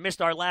podcast. If you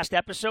missed our last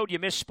episode, you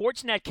missed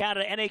Sportsnet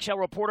Canada NHL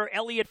reporter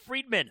Elliot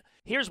Friedman.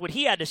 Here's what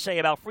he had to say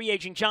about free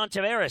agent John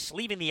Tavares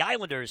leaving the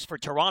Islanders for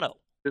Toronto.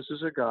 This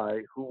is a guy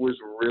who was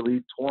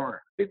really torn.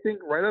 I think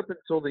right up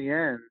until the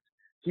end,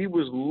 he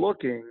was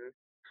looking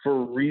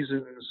for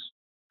reasons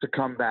to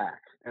come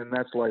back. And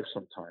that's life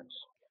sometimes.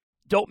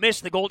 Don't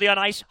miss the Goldie on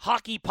Ice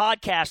hockey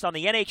podcast on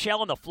the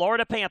NHL and the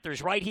Florida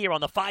Panthers right here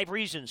on the 5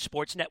 Reasons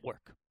Sports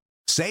Network.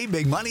 Save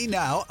big money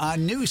now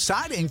on new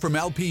siding from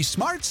LP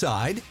Smart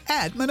Side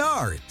at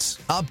Menards.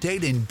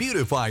 Update and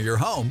beautify your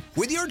home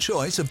with your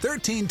choice of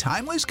 13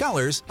 timeless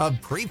colors of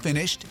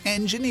pre-finished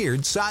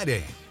engineered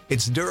siding.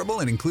 It's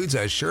durable and includes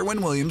a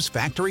Sherwin-Williams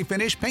factory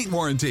finish paint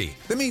warranty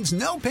that means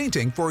no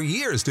painting for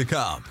years to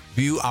come.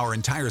 View our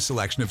entire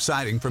selection of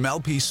siding from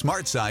LP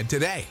Smart Side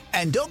today.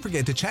 And don't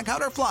forget to check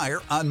out our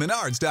flyer on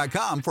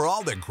Menards.com for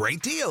all the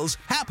great deals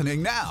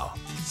happening now.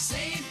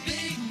 Save